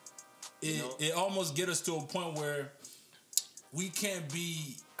really, it almost get us to a point where we can't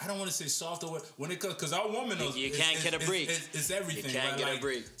be. I don't want to say soft or when it comes, because our woman knows you can't get a break. It's everything. You can't get a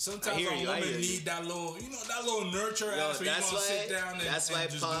break. Sometimes our women need that little, that little nurture aspect. That's why. Sit down and, that's why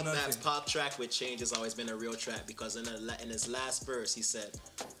just that pop track with Change has always been a real track, because in his last verse he said,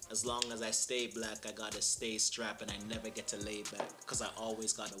 "As long as I stay black, I gotta stay strapped, and I never get to lay back, because I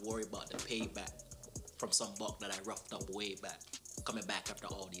always gotta worry about the payback from some buck that I roughed up way back, coming back after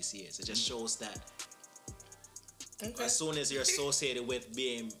all these years." It just shows that. Okay. As soon as you're associated with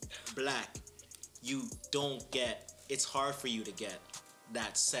being black, it's hard for you to get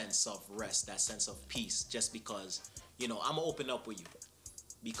that sense of rest, that sense of peace, just because, I'm going to open up with you.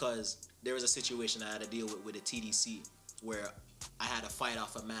 Because there was a situation I had to deal with a TDC where I had to fight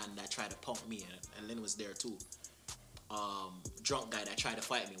off a man that tried to punk me, and Lynn was there too. Drunk guy that tried to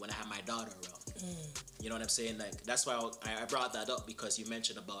fight me when I had my daughter around. You know what I'm saying? Like, that's why I brought that up, because you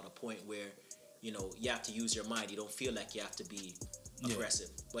mentioned about a point where you have to use your mind. You don't feel like you have to be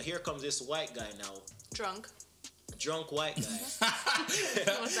aggressive. But here comes this white guy now. Drunk white guy.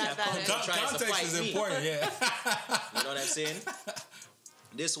 Context is important, yeah. You know what I'm saying?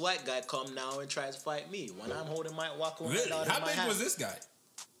 This white guy come now and tries to fight me when I'm holding my walker. Really? How big was this guy?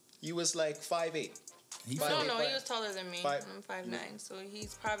 He was like 5'8". He was taller than me. I'm 5'9", so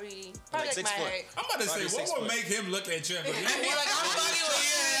he's probably like my height. I'm about to say, what would make him look at you?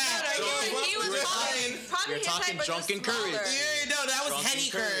 He was fine. You're talking drunken courage. That was Henny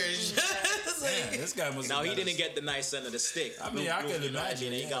courage. Man, this guy must. Now he didn't get the nice end of the stick. I mean, I can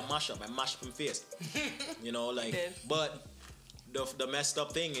imagine. He got mashed up. I mashed up in face. But the messed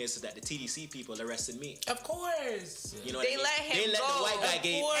up thing is that the TDC people arrested me. Of course. They let him go. They let the white guy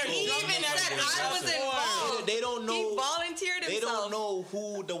get. And he even said I was involved. They don't know. He volunteered himself. They don't know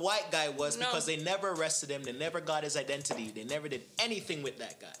who the white guy was because they never arrested him. They never got his identity. They never did anything with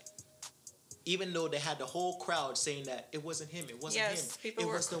that guy. Even though they had the whole crowd saying that it wasn't him, it wasn't him. Yes, people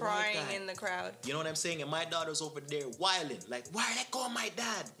were crying in the crowd. You know what I'm saying? And my daughter's over there wilding, like, why let go of my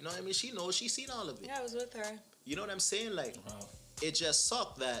dad? You know what I mean? She knows, she's seen all of it. Yeah, I was with her. You know what I'm saying? Like, it just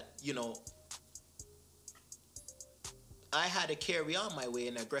sucked that, I had to carry on my way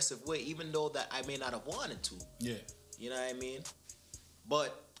in an aggressive way, even though that I may not have wanted to. Yeah. You know what I mean?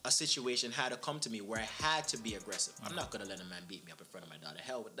 But a situation had to come to me where I had to be aggressive. I'm not gonna let a man beat me up in front of my daughter.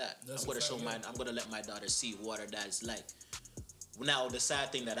 Hell with that. I'm gonna let my daughter see what her dad's like. Now, the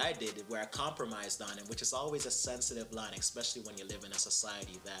sad thing that I did, where I compromised on it, which is always a sensitive line, especially when you live in a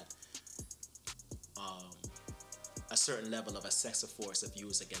society that a certain level of excessive force is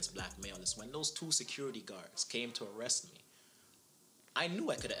used against black males, is when those two security guards came to arrest me. I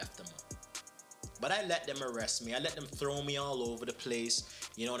knew I could have effed them up. But I let them arrest me. I let them throw me all over the place.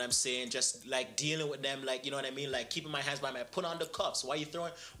 You know what I'm saying? Just like dealing with them, like, you know what I mean? Like keeping my hands by my, put on the cuffs. Why you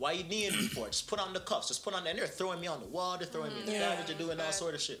kneeing me for? Just put on the cuffs. Just put on, and they're throwing me on the wall. They're throwing me in the garbage. They're doing all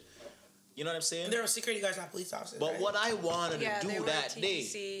sort of shit. You know what I'm saying? There were security guards, not police officers. But what I wanted to do that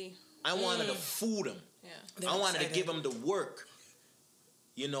day, I wanted to fool them. Yeah. I wanted to give them the work.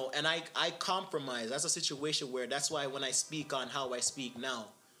 And I compromised. That's a situation where, that's why when I speak on how I speak now,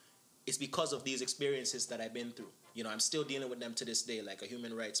 it's because of these experiences that I've been through. I'm still dealing with them to this day, like a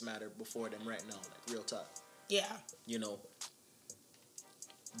human rights matter before them right now, like real talk. Yeah.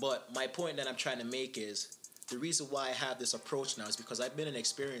 But my point that I'm trying to make is, the reason why I have this approach now is because I've been in an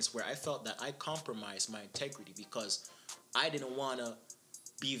experience where I felt that I compromised my integrity because I didn't want to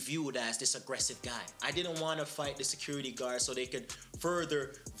be viewed as this aggressive guy. I didn't want to fight the security guard so they could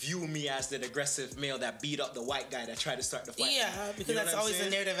further view me as the aggressive male that beat up the white guy that tried to start the fight. Yeah, because that's always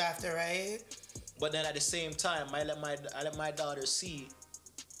the narrative after, right? But then at the same time, I let my daughter see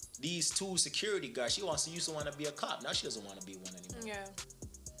these two security guards. She used to want to be a cop. Now she doesn't want to be one anymore. Yeah.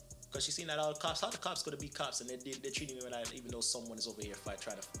 Because she's seen that all the cops. How the cops going to be cops and they're treating me like, even though someone is over here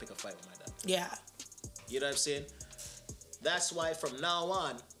trying to pick a fight with my dad. Yeah. You know what I'm saying? That's why from now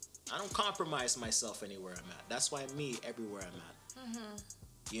on, I don't compromise myself anywhere I'm at. That's why me everywhere I'm at.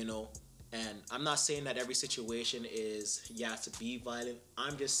 Mm-hmm. And I'm not saying that every situation is you have to be violent.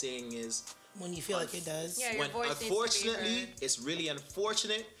 I'm just saying is when you feel like it does. Yeah, your voice unfortunately, needs to be heard. it's really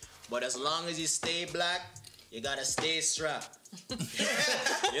unfortunate. But as long as you stay black, you gotta stay strapped. You know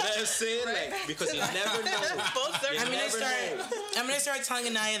what I'm saying? Right. Like, because you never know. I'm gonna start telling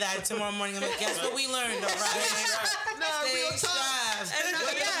Anaya that tomorrow morning. I'm like, guess what we learned, all right? Real talk.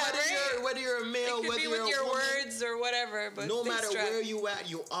 Whether you're a male, whether you're with your words or whatever, but no matter where you at,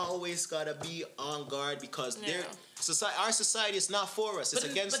 you always gotta be on guard because Our society is not for us. It's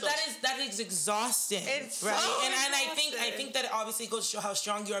against us. But that is exhausting, it's right? So and I think that it obviously goes to show how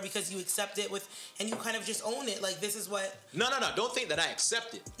strong you are because you accept it and you kind of just own it. Like, this is what. No. Don't think that I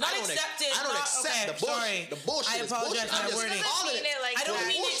accept it. I don't accept the bullshit. Sorry. The bullshit. I apologize for that wording. I don't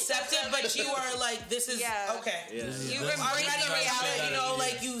mean to accept it, but you are like, this is okay. Yeah. You embrace the reality, you know,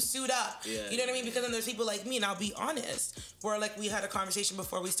 like you suit up. Yeah. You know what I mean? Because then there's people like me, and I'll be honest, where like we had a conversation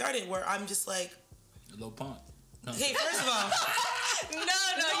before we started, where I'm just like, Low pump. No. Okay, first of all, no,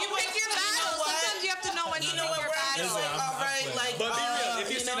 you pick your battles. Sometimes you have to know when to pick your battles. All right, like, but be real.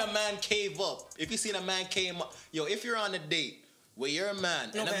 If you seen a man cave up, if you're on a date with your man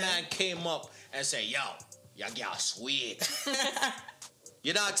and a man came up and say, yo, your girl sweet.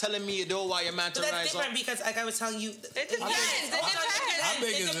 You're not telling me you don't want your man to rise up? That's different because, like I was telling you... It depends. How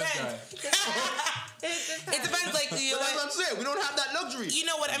big is this guy? It depends, like... You know that's what I'm saying. We don't have that luxury. You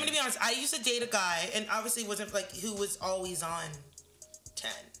know what? I'm going to be honest. I used to date a guy, and obviously wasn't, like, who was always on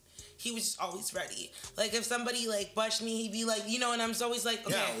 10. He was just always ready. Like, if somebody, like, bushed me, he'd be like, you know, and I'm always like,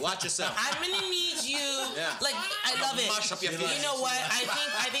 okay. Yeah, watch yourself. I'm going to need you. Yeah. Like, I love it. Mash up your feelings. You know what? I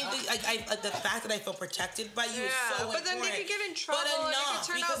think the fact that I feel protected by you is so important. But then they could get in trouble, and it could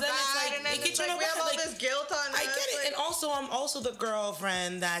turn out bad, and then it could turn out we bad. have all this guilt on us. I get it. And also, I'm also the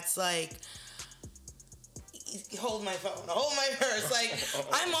girlfriend that's like, hold my phone, hold my purse. Like,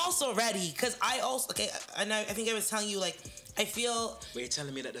 I'm also ready because I also, and I think I was telling you, like, I feel. But you're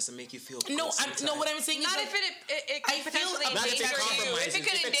telling me that doesn't make you feel. No, what I'm saying not is if it could potentially endanger you. If it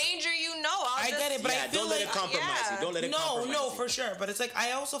could endanger you, no. I get it, but I feel don't let it compromise you. Don't let it compromise you. No, for sure. But it's like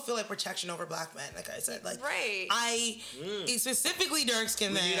I also feel like protection over black men. Like I said, like specifically dark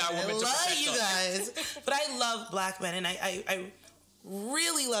skinned men. I love you guys, but I love black men, and I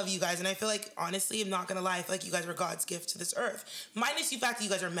really love you guys, and I feel like, honestly, I'm not gonna lie, I feel like you guys were God's gift to this earth. Minus the fact that you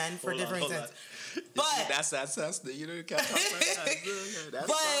guys are men for different reasons. But that's you know, can't but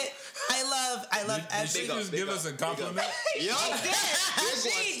I love Did she just give us a compliment? Yo, I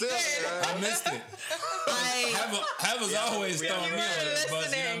missed it. Have us always throwing me on that bus. You know what I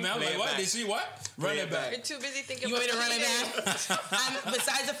mean? I'm like, what? Did she what? Run it back. You're too busy thinking about it. You want me to run it back?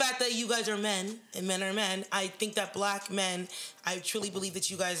 Besides the fact that you guys are men, and men are men, I think that black men, I truly believe that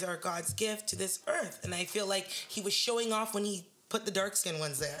you guys are God's gift to this earth. And I feel like he was showing off when he put the dark skin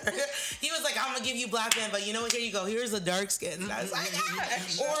ones there. He was like, I'm gonna give you black men, but you know what, here you go, here's the dark skin. And I was like,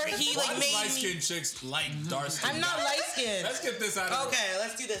 yeah. Or he like made light skin chicks like dark skin. I'm not light skinned. Let's get this out of Okay,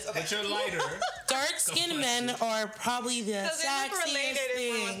 let's do this. Okay. But you're lighter. Dark skinned men are probably the sexiest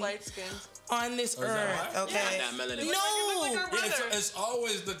thing light skin on this earth. Okay. No. It's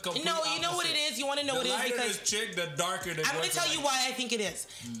always the complete No, you know what it is? You want to know what it is? The lighter the chick, the darker the I'm going to tell you why I think it is.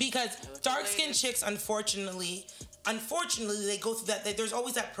 Because dark-skinned chicks, unfortunately, they go through that. There's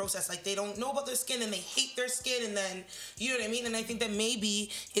always that process. Like, they don't know about their skin and they hate their skin, and then, you know what I mean? And I think that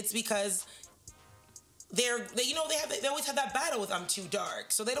maybe it's because they always have that battle with I'm too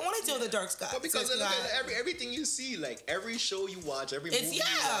dark, so they don't want to deal with the dark sky. Well, because look at everything you see, like every show you watch, every movie you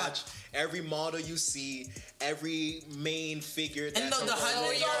watch, every model you see, every main figure. And the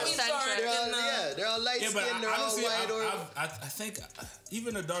husbands are always dark. They're all light skinned, they're all white. I think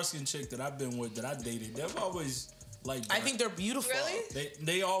even a dark skinned chick that I've been with, that I dated, they've always. Like, I think they're beautiful. Really?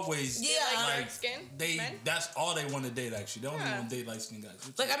 They always like dark skin. That's all they want to date. Actually, they don't even want to date light skinned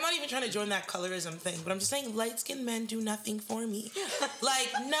guys. Like, I'm not even trying to join that colorism thing, but I'm just saying light skinned men do nothing for me.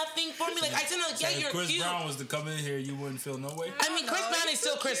 Like, nothing for me. Like, I said, like, yeah, you're Chris cute. Chris Brown was to come in here, you wouldn't feel no way. I mean, Chris Brown is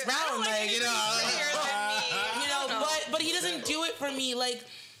still Chris Brown, like, you know, but he doesn't do it for me. Like,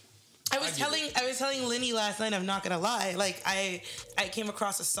 I was telling Linny last night, I'm not gonna lie, like I came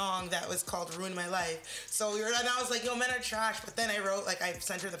across a song that was called Ruin My Life. So and I was like, yo, men are trash, but then I wrote, like, I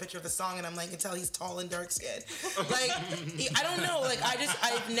sent her the picture of the song and I'm like, you can tell he's tall and dark skinned. Like, I don't know, like I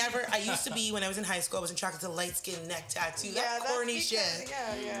used to be, when I was in high school, I was attracted to light skin neck tattoo. That corny shit.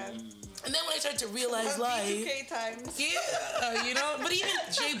 Yeah. And then when I started to realize life, B2K times. Yeah, you know. But even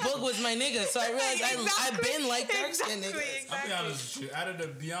J Boog was my nigga, so I realized I've been like dark skinned niggas. Exactly. I'll be honest with you. Out of the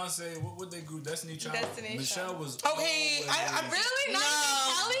Beyonce, what they grew, Destiny Child. Michelle was okay. I'm really not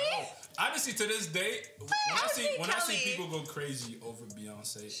Kelly. Honestly, to this day, when I see people go crazy over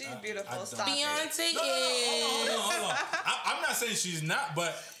Beyonce, she's beautiful. Beyonce is. Hold on. I'm not saying she's not,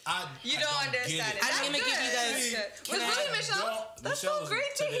 but You don't understand it. I'm gonna give you guys. Was really Michelle? That's so great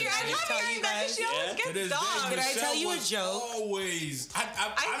to hear. I love hearing that because she always gets dogs. Can I tell you a joke? Always.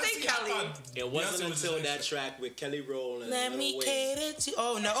 I say Kelly. It wasn't until that track with Kelly Rowland. Let me cater to.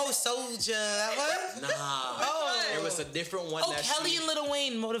 Oh no! Oh, Soldier. That one? Nah. Oh, there was a different one. Oh, Kelly and Lil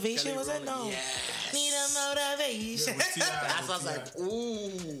Wayne. Motivation, was that? No. Yes. Need a motivation. That's why I was like,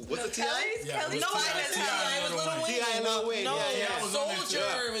 ooh. What's the T.I.? Kelly's No, fine as hell. it was Lil Wayne. T.I. and Lil Wayne. No, Yeah.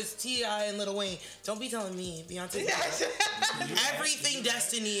 Soldier was T.I. and Lil Wayne. Don't be telling me. Beyonce. Everything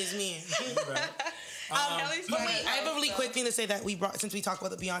Destiny is me. Kelly's But fine wait, as I have a hell, really so. quick thing to say that we brought since we talked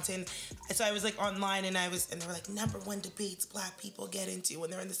about the Beyonce. And so I was like online and they were like #1 debates Black people get into when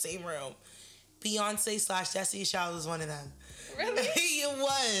they're in the same room. Beyonce / Destiny Child was one of them. Really? It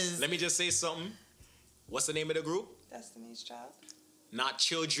was. Let me just say something. What's the name of the group? Destiny's Child. Not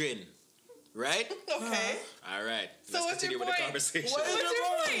Children. Right? Okay. All right. So Let's what's continue your with the point? conversation. What's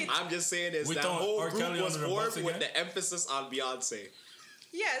your point? I'm just saying is We that throwing whole R. group Kelly was under the bus formed with again? the emphasis on Beyonce.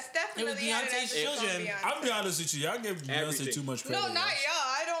 Yes, definitely. It was Beyonce's children. I'll be honest with you. Y'all give Beyonce Everything. too much credit. No, not y'all.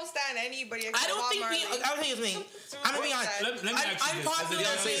 I don't stand anybody. I don't think I'll tell you the thing. I'm gonna be honest. Let me ask you this. Unpopular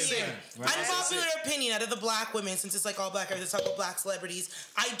As a Beyonce opinion. fan, right? Unpopular opinion out of the Black women, since it's like all Black guys, let's talk about Black celebrities.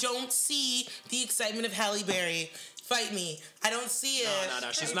 I don't see the excitement of Halle Berry. Fight me. I don't see it. No.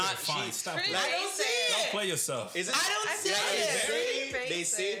 She's not. Fine. Stop playing. I don't see Don't it. play yourself. Is it? I don't see it. They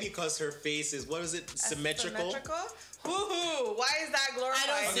say because her face is, what is it, symmetrical? Woohoo! Why is that glorified?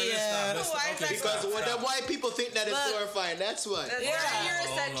 I don't see it. Why is that Because glorified? when the white people think that it's Look. glorifying, that's what. That's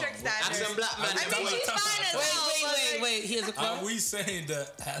Eurocentric That's standards. some black man. I mean, she's fine as hell. Wait. Here's a Are quote. we saying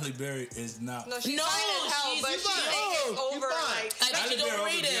that Halle Berry is not? No, she's No, fine as hell, she's but she's fine. taking You over. fine. Like, I think Halle she's Berry over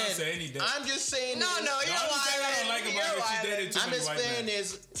overrated. Beyonce any day. I'm just saying. no, is- you're The only thing I don't like lying. about You're it, she lying. dated too I'm many just white saying men. is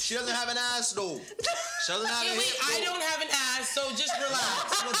she doesn't have an ass though. She doesn't have Yeah, a wait, hip, I though. don't have an ass, so just relax.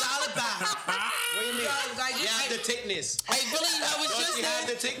 We'll dial it back. What do you mean? Like, You have the thickness. I really, I was Don't just you have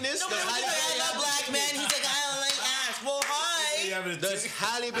the saying. thickness? No, Does but Halle I Berry love have the Black man. He's like, I don't like ass. Well, You hi. having a Does tick?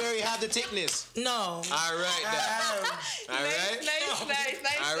 Halle Berry have the thickness? No. All right, then. All right. Nice.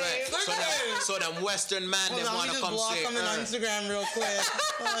 All right. So them Western man them Hold on, wanna we just come block say, him on Instagram real quick.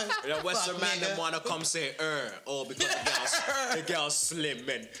 The Western Fuck, man them nigga. wanna come say, oh, because the girl's slim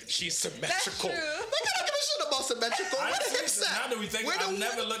and she's symmetrical. That's true. Look, I don't give a shit about symmetrical. I Where the see, hips now at? that we think, Where the I've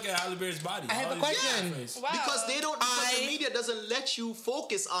never looked at Halle Berry's body. I have a Always question. look at her face. Wow. Because they don't. Because the I- media doesn't let you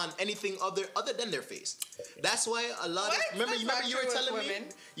focus on anything other than their face. That's why a lot What? of remember That's you not were true telling with me women.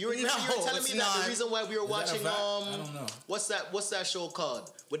 you were No, telling me it's that not. the reason why we were that a watching fact? I don't know. what's that show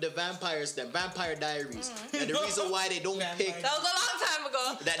called with the vampires, the Vampire Diaries, and the reason why they don't pick That was a long time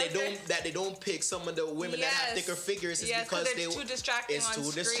ago. that they don't pick some of the women that have thicker figures is because it's too distracting it's on too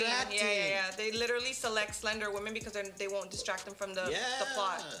screen. distracting. Yeah. They literally select slender women because they won't distract them from the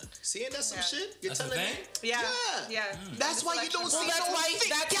plot. See, and that's some Yeah. shit. You're That's a telling me. thing? Yeah. That's why you don't see Well, that's no why. thick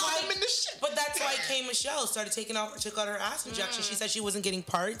That's gal why. in the shit. But that's why K. Michelle took out her ass injection. She said she wasn't getting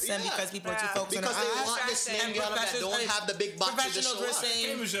parts, and Yeah. because people are too Yeah. focused on Because her they ass. want the slim And girl that professionals- don't have the big boxes to professionals show were up. saying-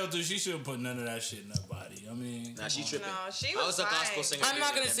 Hey, Michelle, too, she shouldn't put none of that shit in her body. I mean, Nah, she tripping. No, she I was was a gospel fine. singer. I'm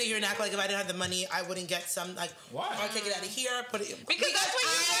not gonna sit here and act like if I didn't have the money, I wouldn't get some. Like, Why? I'll take it out of here, put it. Because that's what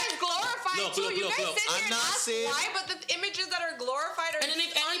you guys glorify Look, too. look, You look, guys look. sit I'm here and not ask saying- why, but the images that are glorified are And then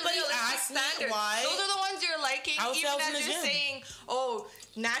if just anybody unrealistic asks me standards. why- Those are the ones you're liking, I was even out in as the you're gym. saying, oh,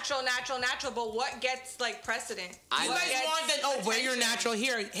 natural. But what gets like precedent? I You What guys gets want that? Wear your attention? natural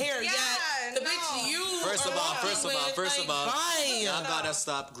hair. Yeah, the no. bitch you. First of are all, walking first of with, all, like, fine. y'all gotta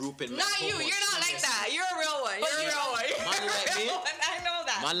stop grouping. Not you. You're not like that. You're a real one. But You're a you- real one. You're Man a like real me? one. I know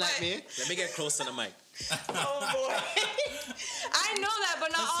that. Man like but- me, let me get close to the mic. Oh boy. I know that,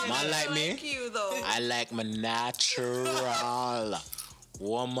 but not all Man men like are me? like you though. I like my natural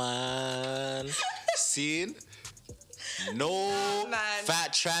woman. Seen? No man.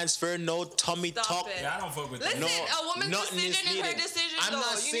 fat transfer, no tummy Stop tuck. it. Yeah, I don't fuck with Listen, that. a woman's nothing is decision is her needed. decision, I'm though.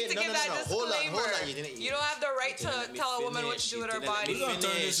 not You saying- need to no, give no, that no, hold on, disclaimer. hold on. You didn't- You don't have the right didn't let to me tell a woman what to finish. do You with her didn't let body. me We're gonna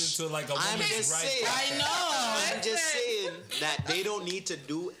turn finish. this into like a I'm woman's just right. saying. I know. I'm just saying that they don't need to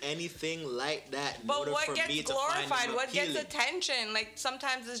do anything like that in But order what for gets me to glorified? find them What gets appealing. attention? Like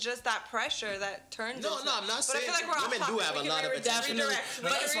sometimes it's just that pressure that turns. No, into no, I'm not but I saying feel like we're off women do topic. have We a can lot of attention. redirect. No,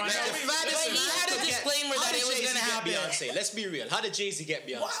 that's fine. Redirect. Yeah, The fact is, But he how had a did disclaimer how that did it was Jay-Z gonna get happen. Beyonce? Let's be real. How did Jay-Z get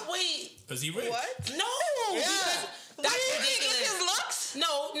Beyonce? What? Wait. Because he rich. What? No. Because that's You think it's ridiculous. his looks?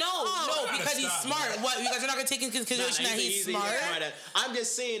 No, gotta because he's stop, smart. man. What? You guys are not gonna take into consideration that he's smart. I'm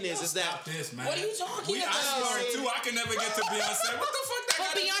just saying is that Stop this, man. What are you talking I'm about? smart too. I can never get to Beyonce. What the fuck that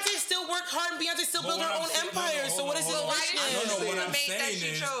But Beyonce still worked hard, and Beyonce still built her own empire. So what is his richness? No, what I'm saying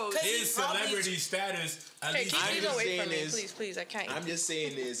is his celebrity status. Okay, keep it away from me, please. I can't. I'm just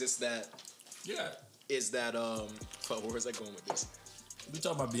saying is that. Yeah. Is that Fuck, where was I going with this? We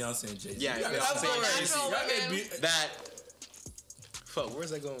talking about Beyonce and Jay-Z. Yeah, Beyonce and Jay-Z. That. Fuck,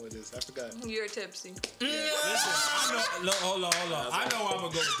 where's I going with this? I forgot. You're tipsy. Yeah. Listen, I know. Hold on. I know where I'm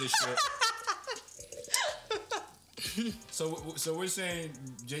gonna go with this shit. So we're saying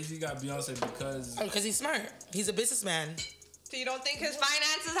Jay-Z got Beyonce because he's smart. He's a businessman. So you don't think his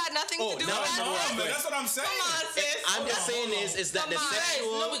finances had nothing to do with that? No, that's what I'm saying. Come on, sis. I'm just saying is that the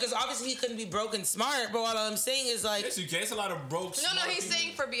sexual... No, because obviously he couldn't be broke and smart, but what I'm saying is like... Yes, you can. It's a lot of broke, No, he's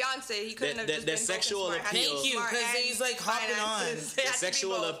saying for Beyonce, he couldn't have just been sexual broke and smart. appeal. Thank you, because he's like hopping on. The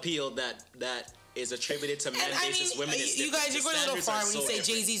sexual appeal that is attributed to men versus women is you guys, you're going a little far when you say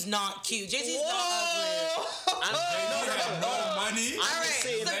Jay-Z's not cute. Jay-Z's not ugly. no money. All right,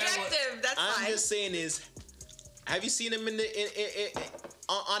 subjective. That's fine. I'm just saying is... Have you seen him on the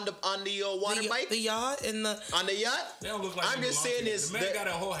water bike? The yacht on the yacht? They don't look like. I'm just saying is the man got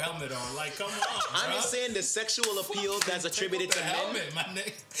a whole helmet on. Like, come on. I'm just saying the sexual appeal that's attributed to men. Helmet, my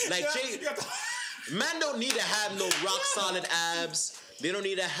nigga. Like man don't need to have no rock solid abs. They don't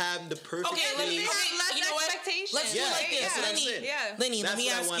need to have the perfect. Okay, you know what? Let's do it like this, Lenny. Let me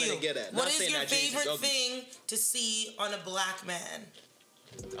ask you. What is your favorite thing to see on a black man?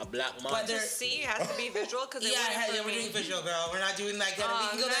 A black monster. To see has to be visual because we're doing visual, girl. We're not doing like that. We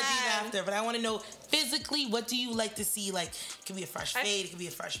can go that deep after, but I want to know physically, what do you like to see? Like, it could be a fresh fade, it could be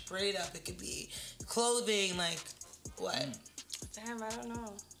a fresh braid up, it could be clothing, like what? Damn, I don't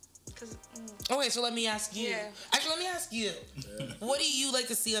know. Okay, so let me ask you. Yeah. Actually, let me ask you. What do you like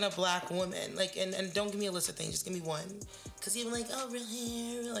to see on a black woman? Like, and don't give me a list of things. Just give me one. Cause you're like, oh, real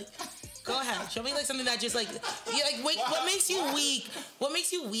hair, like. Go ahead. Show me like something that just like wait. What makes you weak? What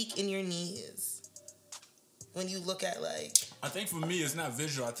makes you weak in your knees? When you look at like. I think for me it's not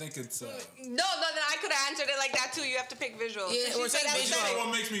visual. I think it's. No. I could have answered it like that too. You have to pick visual. Yeah, or say visual.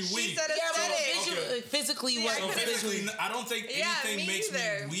 What makes me weak? She said aesthetic. Physically, See, what? So physically, I don't think anything makes me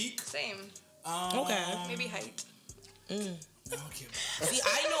weak. Same. Okay. Maybe height. Okay. See,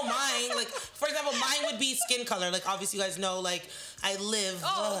 I know mine. Like, for example, mine would be skin color. Like, obviously, you guys know, like, I live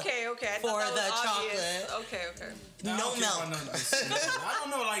okay. for the chocolate. Okay. No milk. I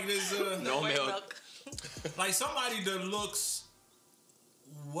don't know, like, there's... no milk. Like, somebody that looks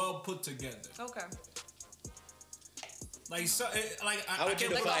well put together. Okay. Like, so, how would you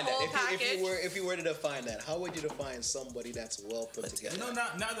define that? If you were to define that, how would you define somebody that's well put together? No, now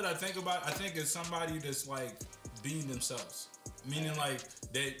that I think about it, I think it's somebody that's, like, being themselves. Meaning, like,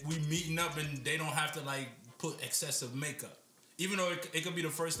 that we meeting up and they don't have to, like, put excessive makeup. Even though it could be the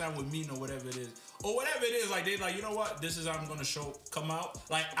first time we're meeting or whatever it is. Or whatever it is, like, they're like, you know what? This is how I'm going to come out.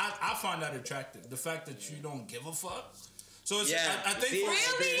 Like, I find that attractive. The fact that you don't give a fuck. So it's, I think really?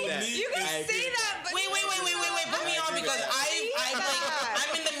 For me, you can say that, but wait. Put me on because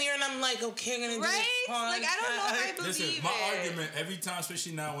I'm in the mirror and I'm like, okay, I'm gonna do this. Like, I don't know if I believe Listen, my argument every time,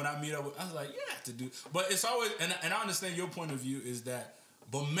 especially now when I meet up with, I was like, you have to do. But it's always, and I understand your point of view is that,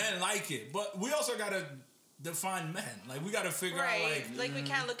 but men like it. But we also gotta define men. Like, we gotta figure out like we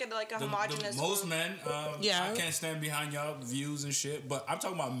can't look at like a homogenous. Most men, I can't stand behind y'all views and shit. But I'm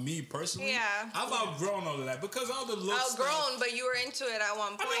talking about me personally. Yeah, I've outgrown all of that because all the looks. Outgrown, but you were into it at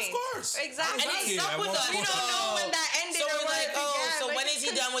one point. I mean, of course, exactly. And he stuck with us. We don't know when that ended. So we're like, so like, when is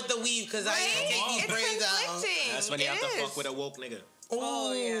he done with the weave? Because I take these braids out. That's when you have to fuck with a woke nigga.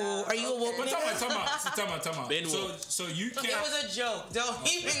 Oh, yeah. Are you a woke nigga? Talk about. So you can't. It was a joke. Don't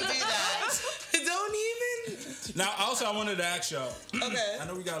even do that. Don't even. Now, also, I wanted to ask y'all. Okay. I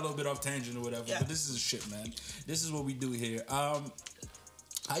know we got a little bit off tangent or whatever, but this is shit, man. This is what we do here. How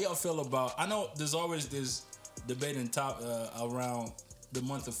y'all feel about? I know there's always this debate around the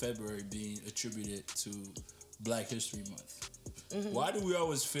month of February being attributed to Black History Month. Mm-hmm. Why do we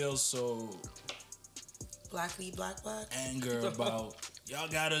always feel so black? Anger about y'all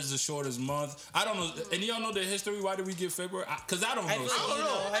got us the shortest month. I don't know. And y'all know the history? Why do we get February? Because I don't know. I don't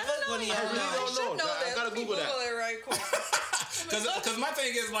know. I gotta Google that. It right quick. Because my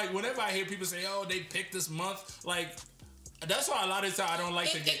thing is, like, whenever I hear people say, oh, they picked this month, like, that's why a lot of times I don't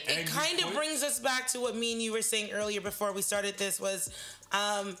like to get angry. It kind of brings us back to what me and you were saying earlier before we started this was,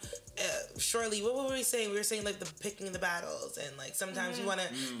 Shortly, what were we saying? We were saying, like, the picking the battles, and, like, sometimes you want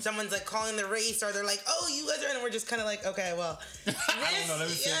to, someone's, like, calling the race, or they're like, oh, you guys are, and we're just kind of like, okay, well, I don't know, let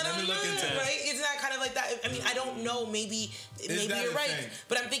me look into it. Right? It's not kind of like that. I mean, I don't know, maybe you're right,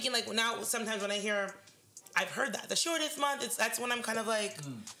 but I'm thinking, like, now, sometimes when I hear, I've heard that, the shortest month, that's when I'm kind of like,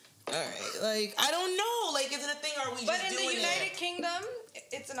 all right, like, I don't know, like, is it a thing, or are we but just doing it? But in the United Kingdom,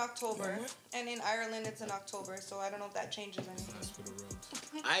 it's in October, and in Ireland it's in October. So I don't know if that changes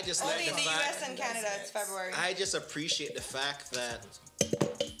anything. I just only in the U.S. and Canada it's February. I just appreciate the fact that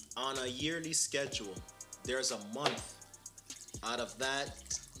on a yearly schedule, there's a month out of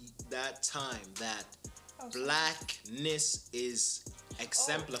that time that blackness is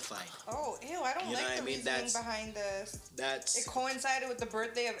exemplified. Oh, ew! I don't like the reasoning behind this. It coincided with the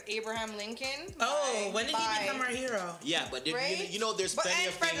birthday of Abraham Lincoln. Oh, when did he become our hero? Yeah, but you know, there's plenty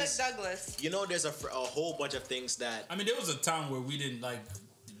of things. Douglass. You know, there's a whole bunch of things that. I mean, there was a time where we didn't like.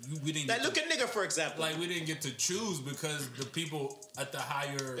 Like, look at nigga, for example. Like, we didn't get to choose because the people at the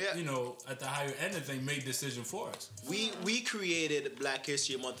higher, at the higher end of thing made decision for us. We created Black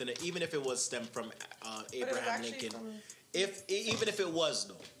History Month, and even if it was stemmed from Abraham Lincoln, even if it was,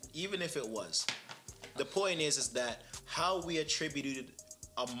 the point is that how we attributed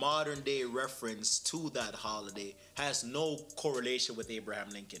a modern day reference to that holiday has no correlation with Abraham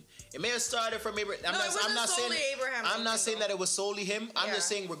Lincoln. It may have started from Abraham. I'm not saying that it was solely him. I'm just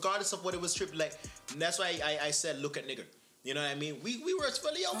saying, regardless of what it was tripped, like, that's why I said, look at nigger. You know what I mean? We were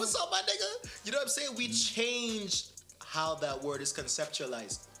really what's up, my nigga? You know what I'm saying? We changed how that word is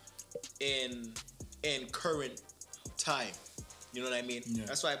conceptualized in current time. You know what I mean? Yeah.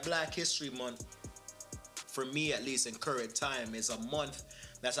 That's why Black History Month, for me at least in current time, is a month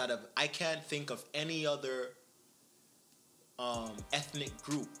that's out of. I can't think of any other ethnic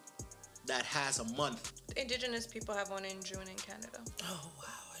group that has a month. Indigenous people have one in June in Canada. Oh wow,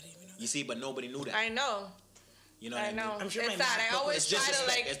 I didn't even know. You see, but nobody knew that. I know. You know what I know. I'm sure it's sad. I always try to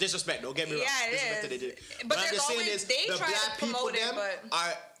like. It's disrespect. Don't get me wrong. Yeah, it is. But I'm just saying is the black people them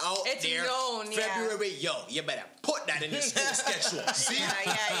are out there. Known, February, yo, you better put that in your school schedule. See? Yeah.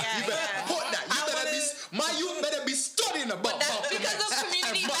 You better put that. You better be studying about. But that's because of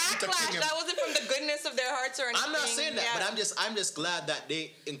community backlash. That wasn't from the goodness of their hearts or anything. I'm not saying that, but I'm just glad that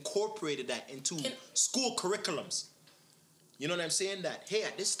they incorporated that into school curriculums. You know what I'm saying? That, hey,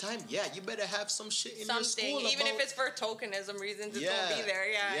 at this time, you better have some shit in your school. Even if it's for tokenism reasons, it's going to be there.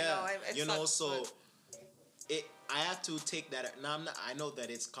 I know. I have to take that. Now, I know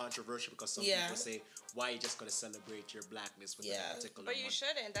that it's controversial because some people say, why are you just going to celebrate your blackness with that particular But you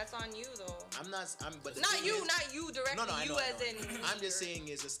shouldn't. That's on you, though. But not you directly. No, I know. In... I'm just saying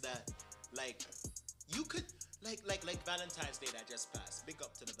is that, like, you could, like Valentine's Day that just passed. Big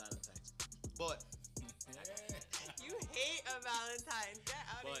up to the Valentines. But... You hate a Valentine. Get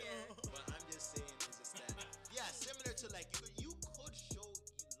out of here. But I'm just saying is that, similar to like you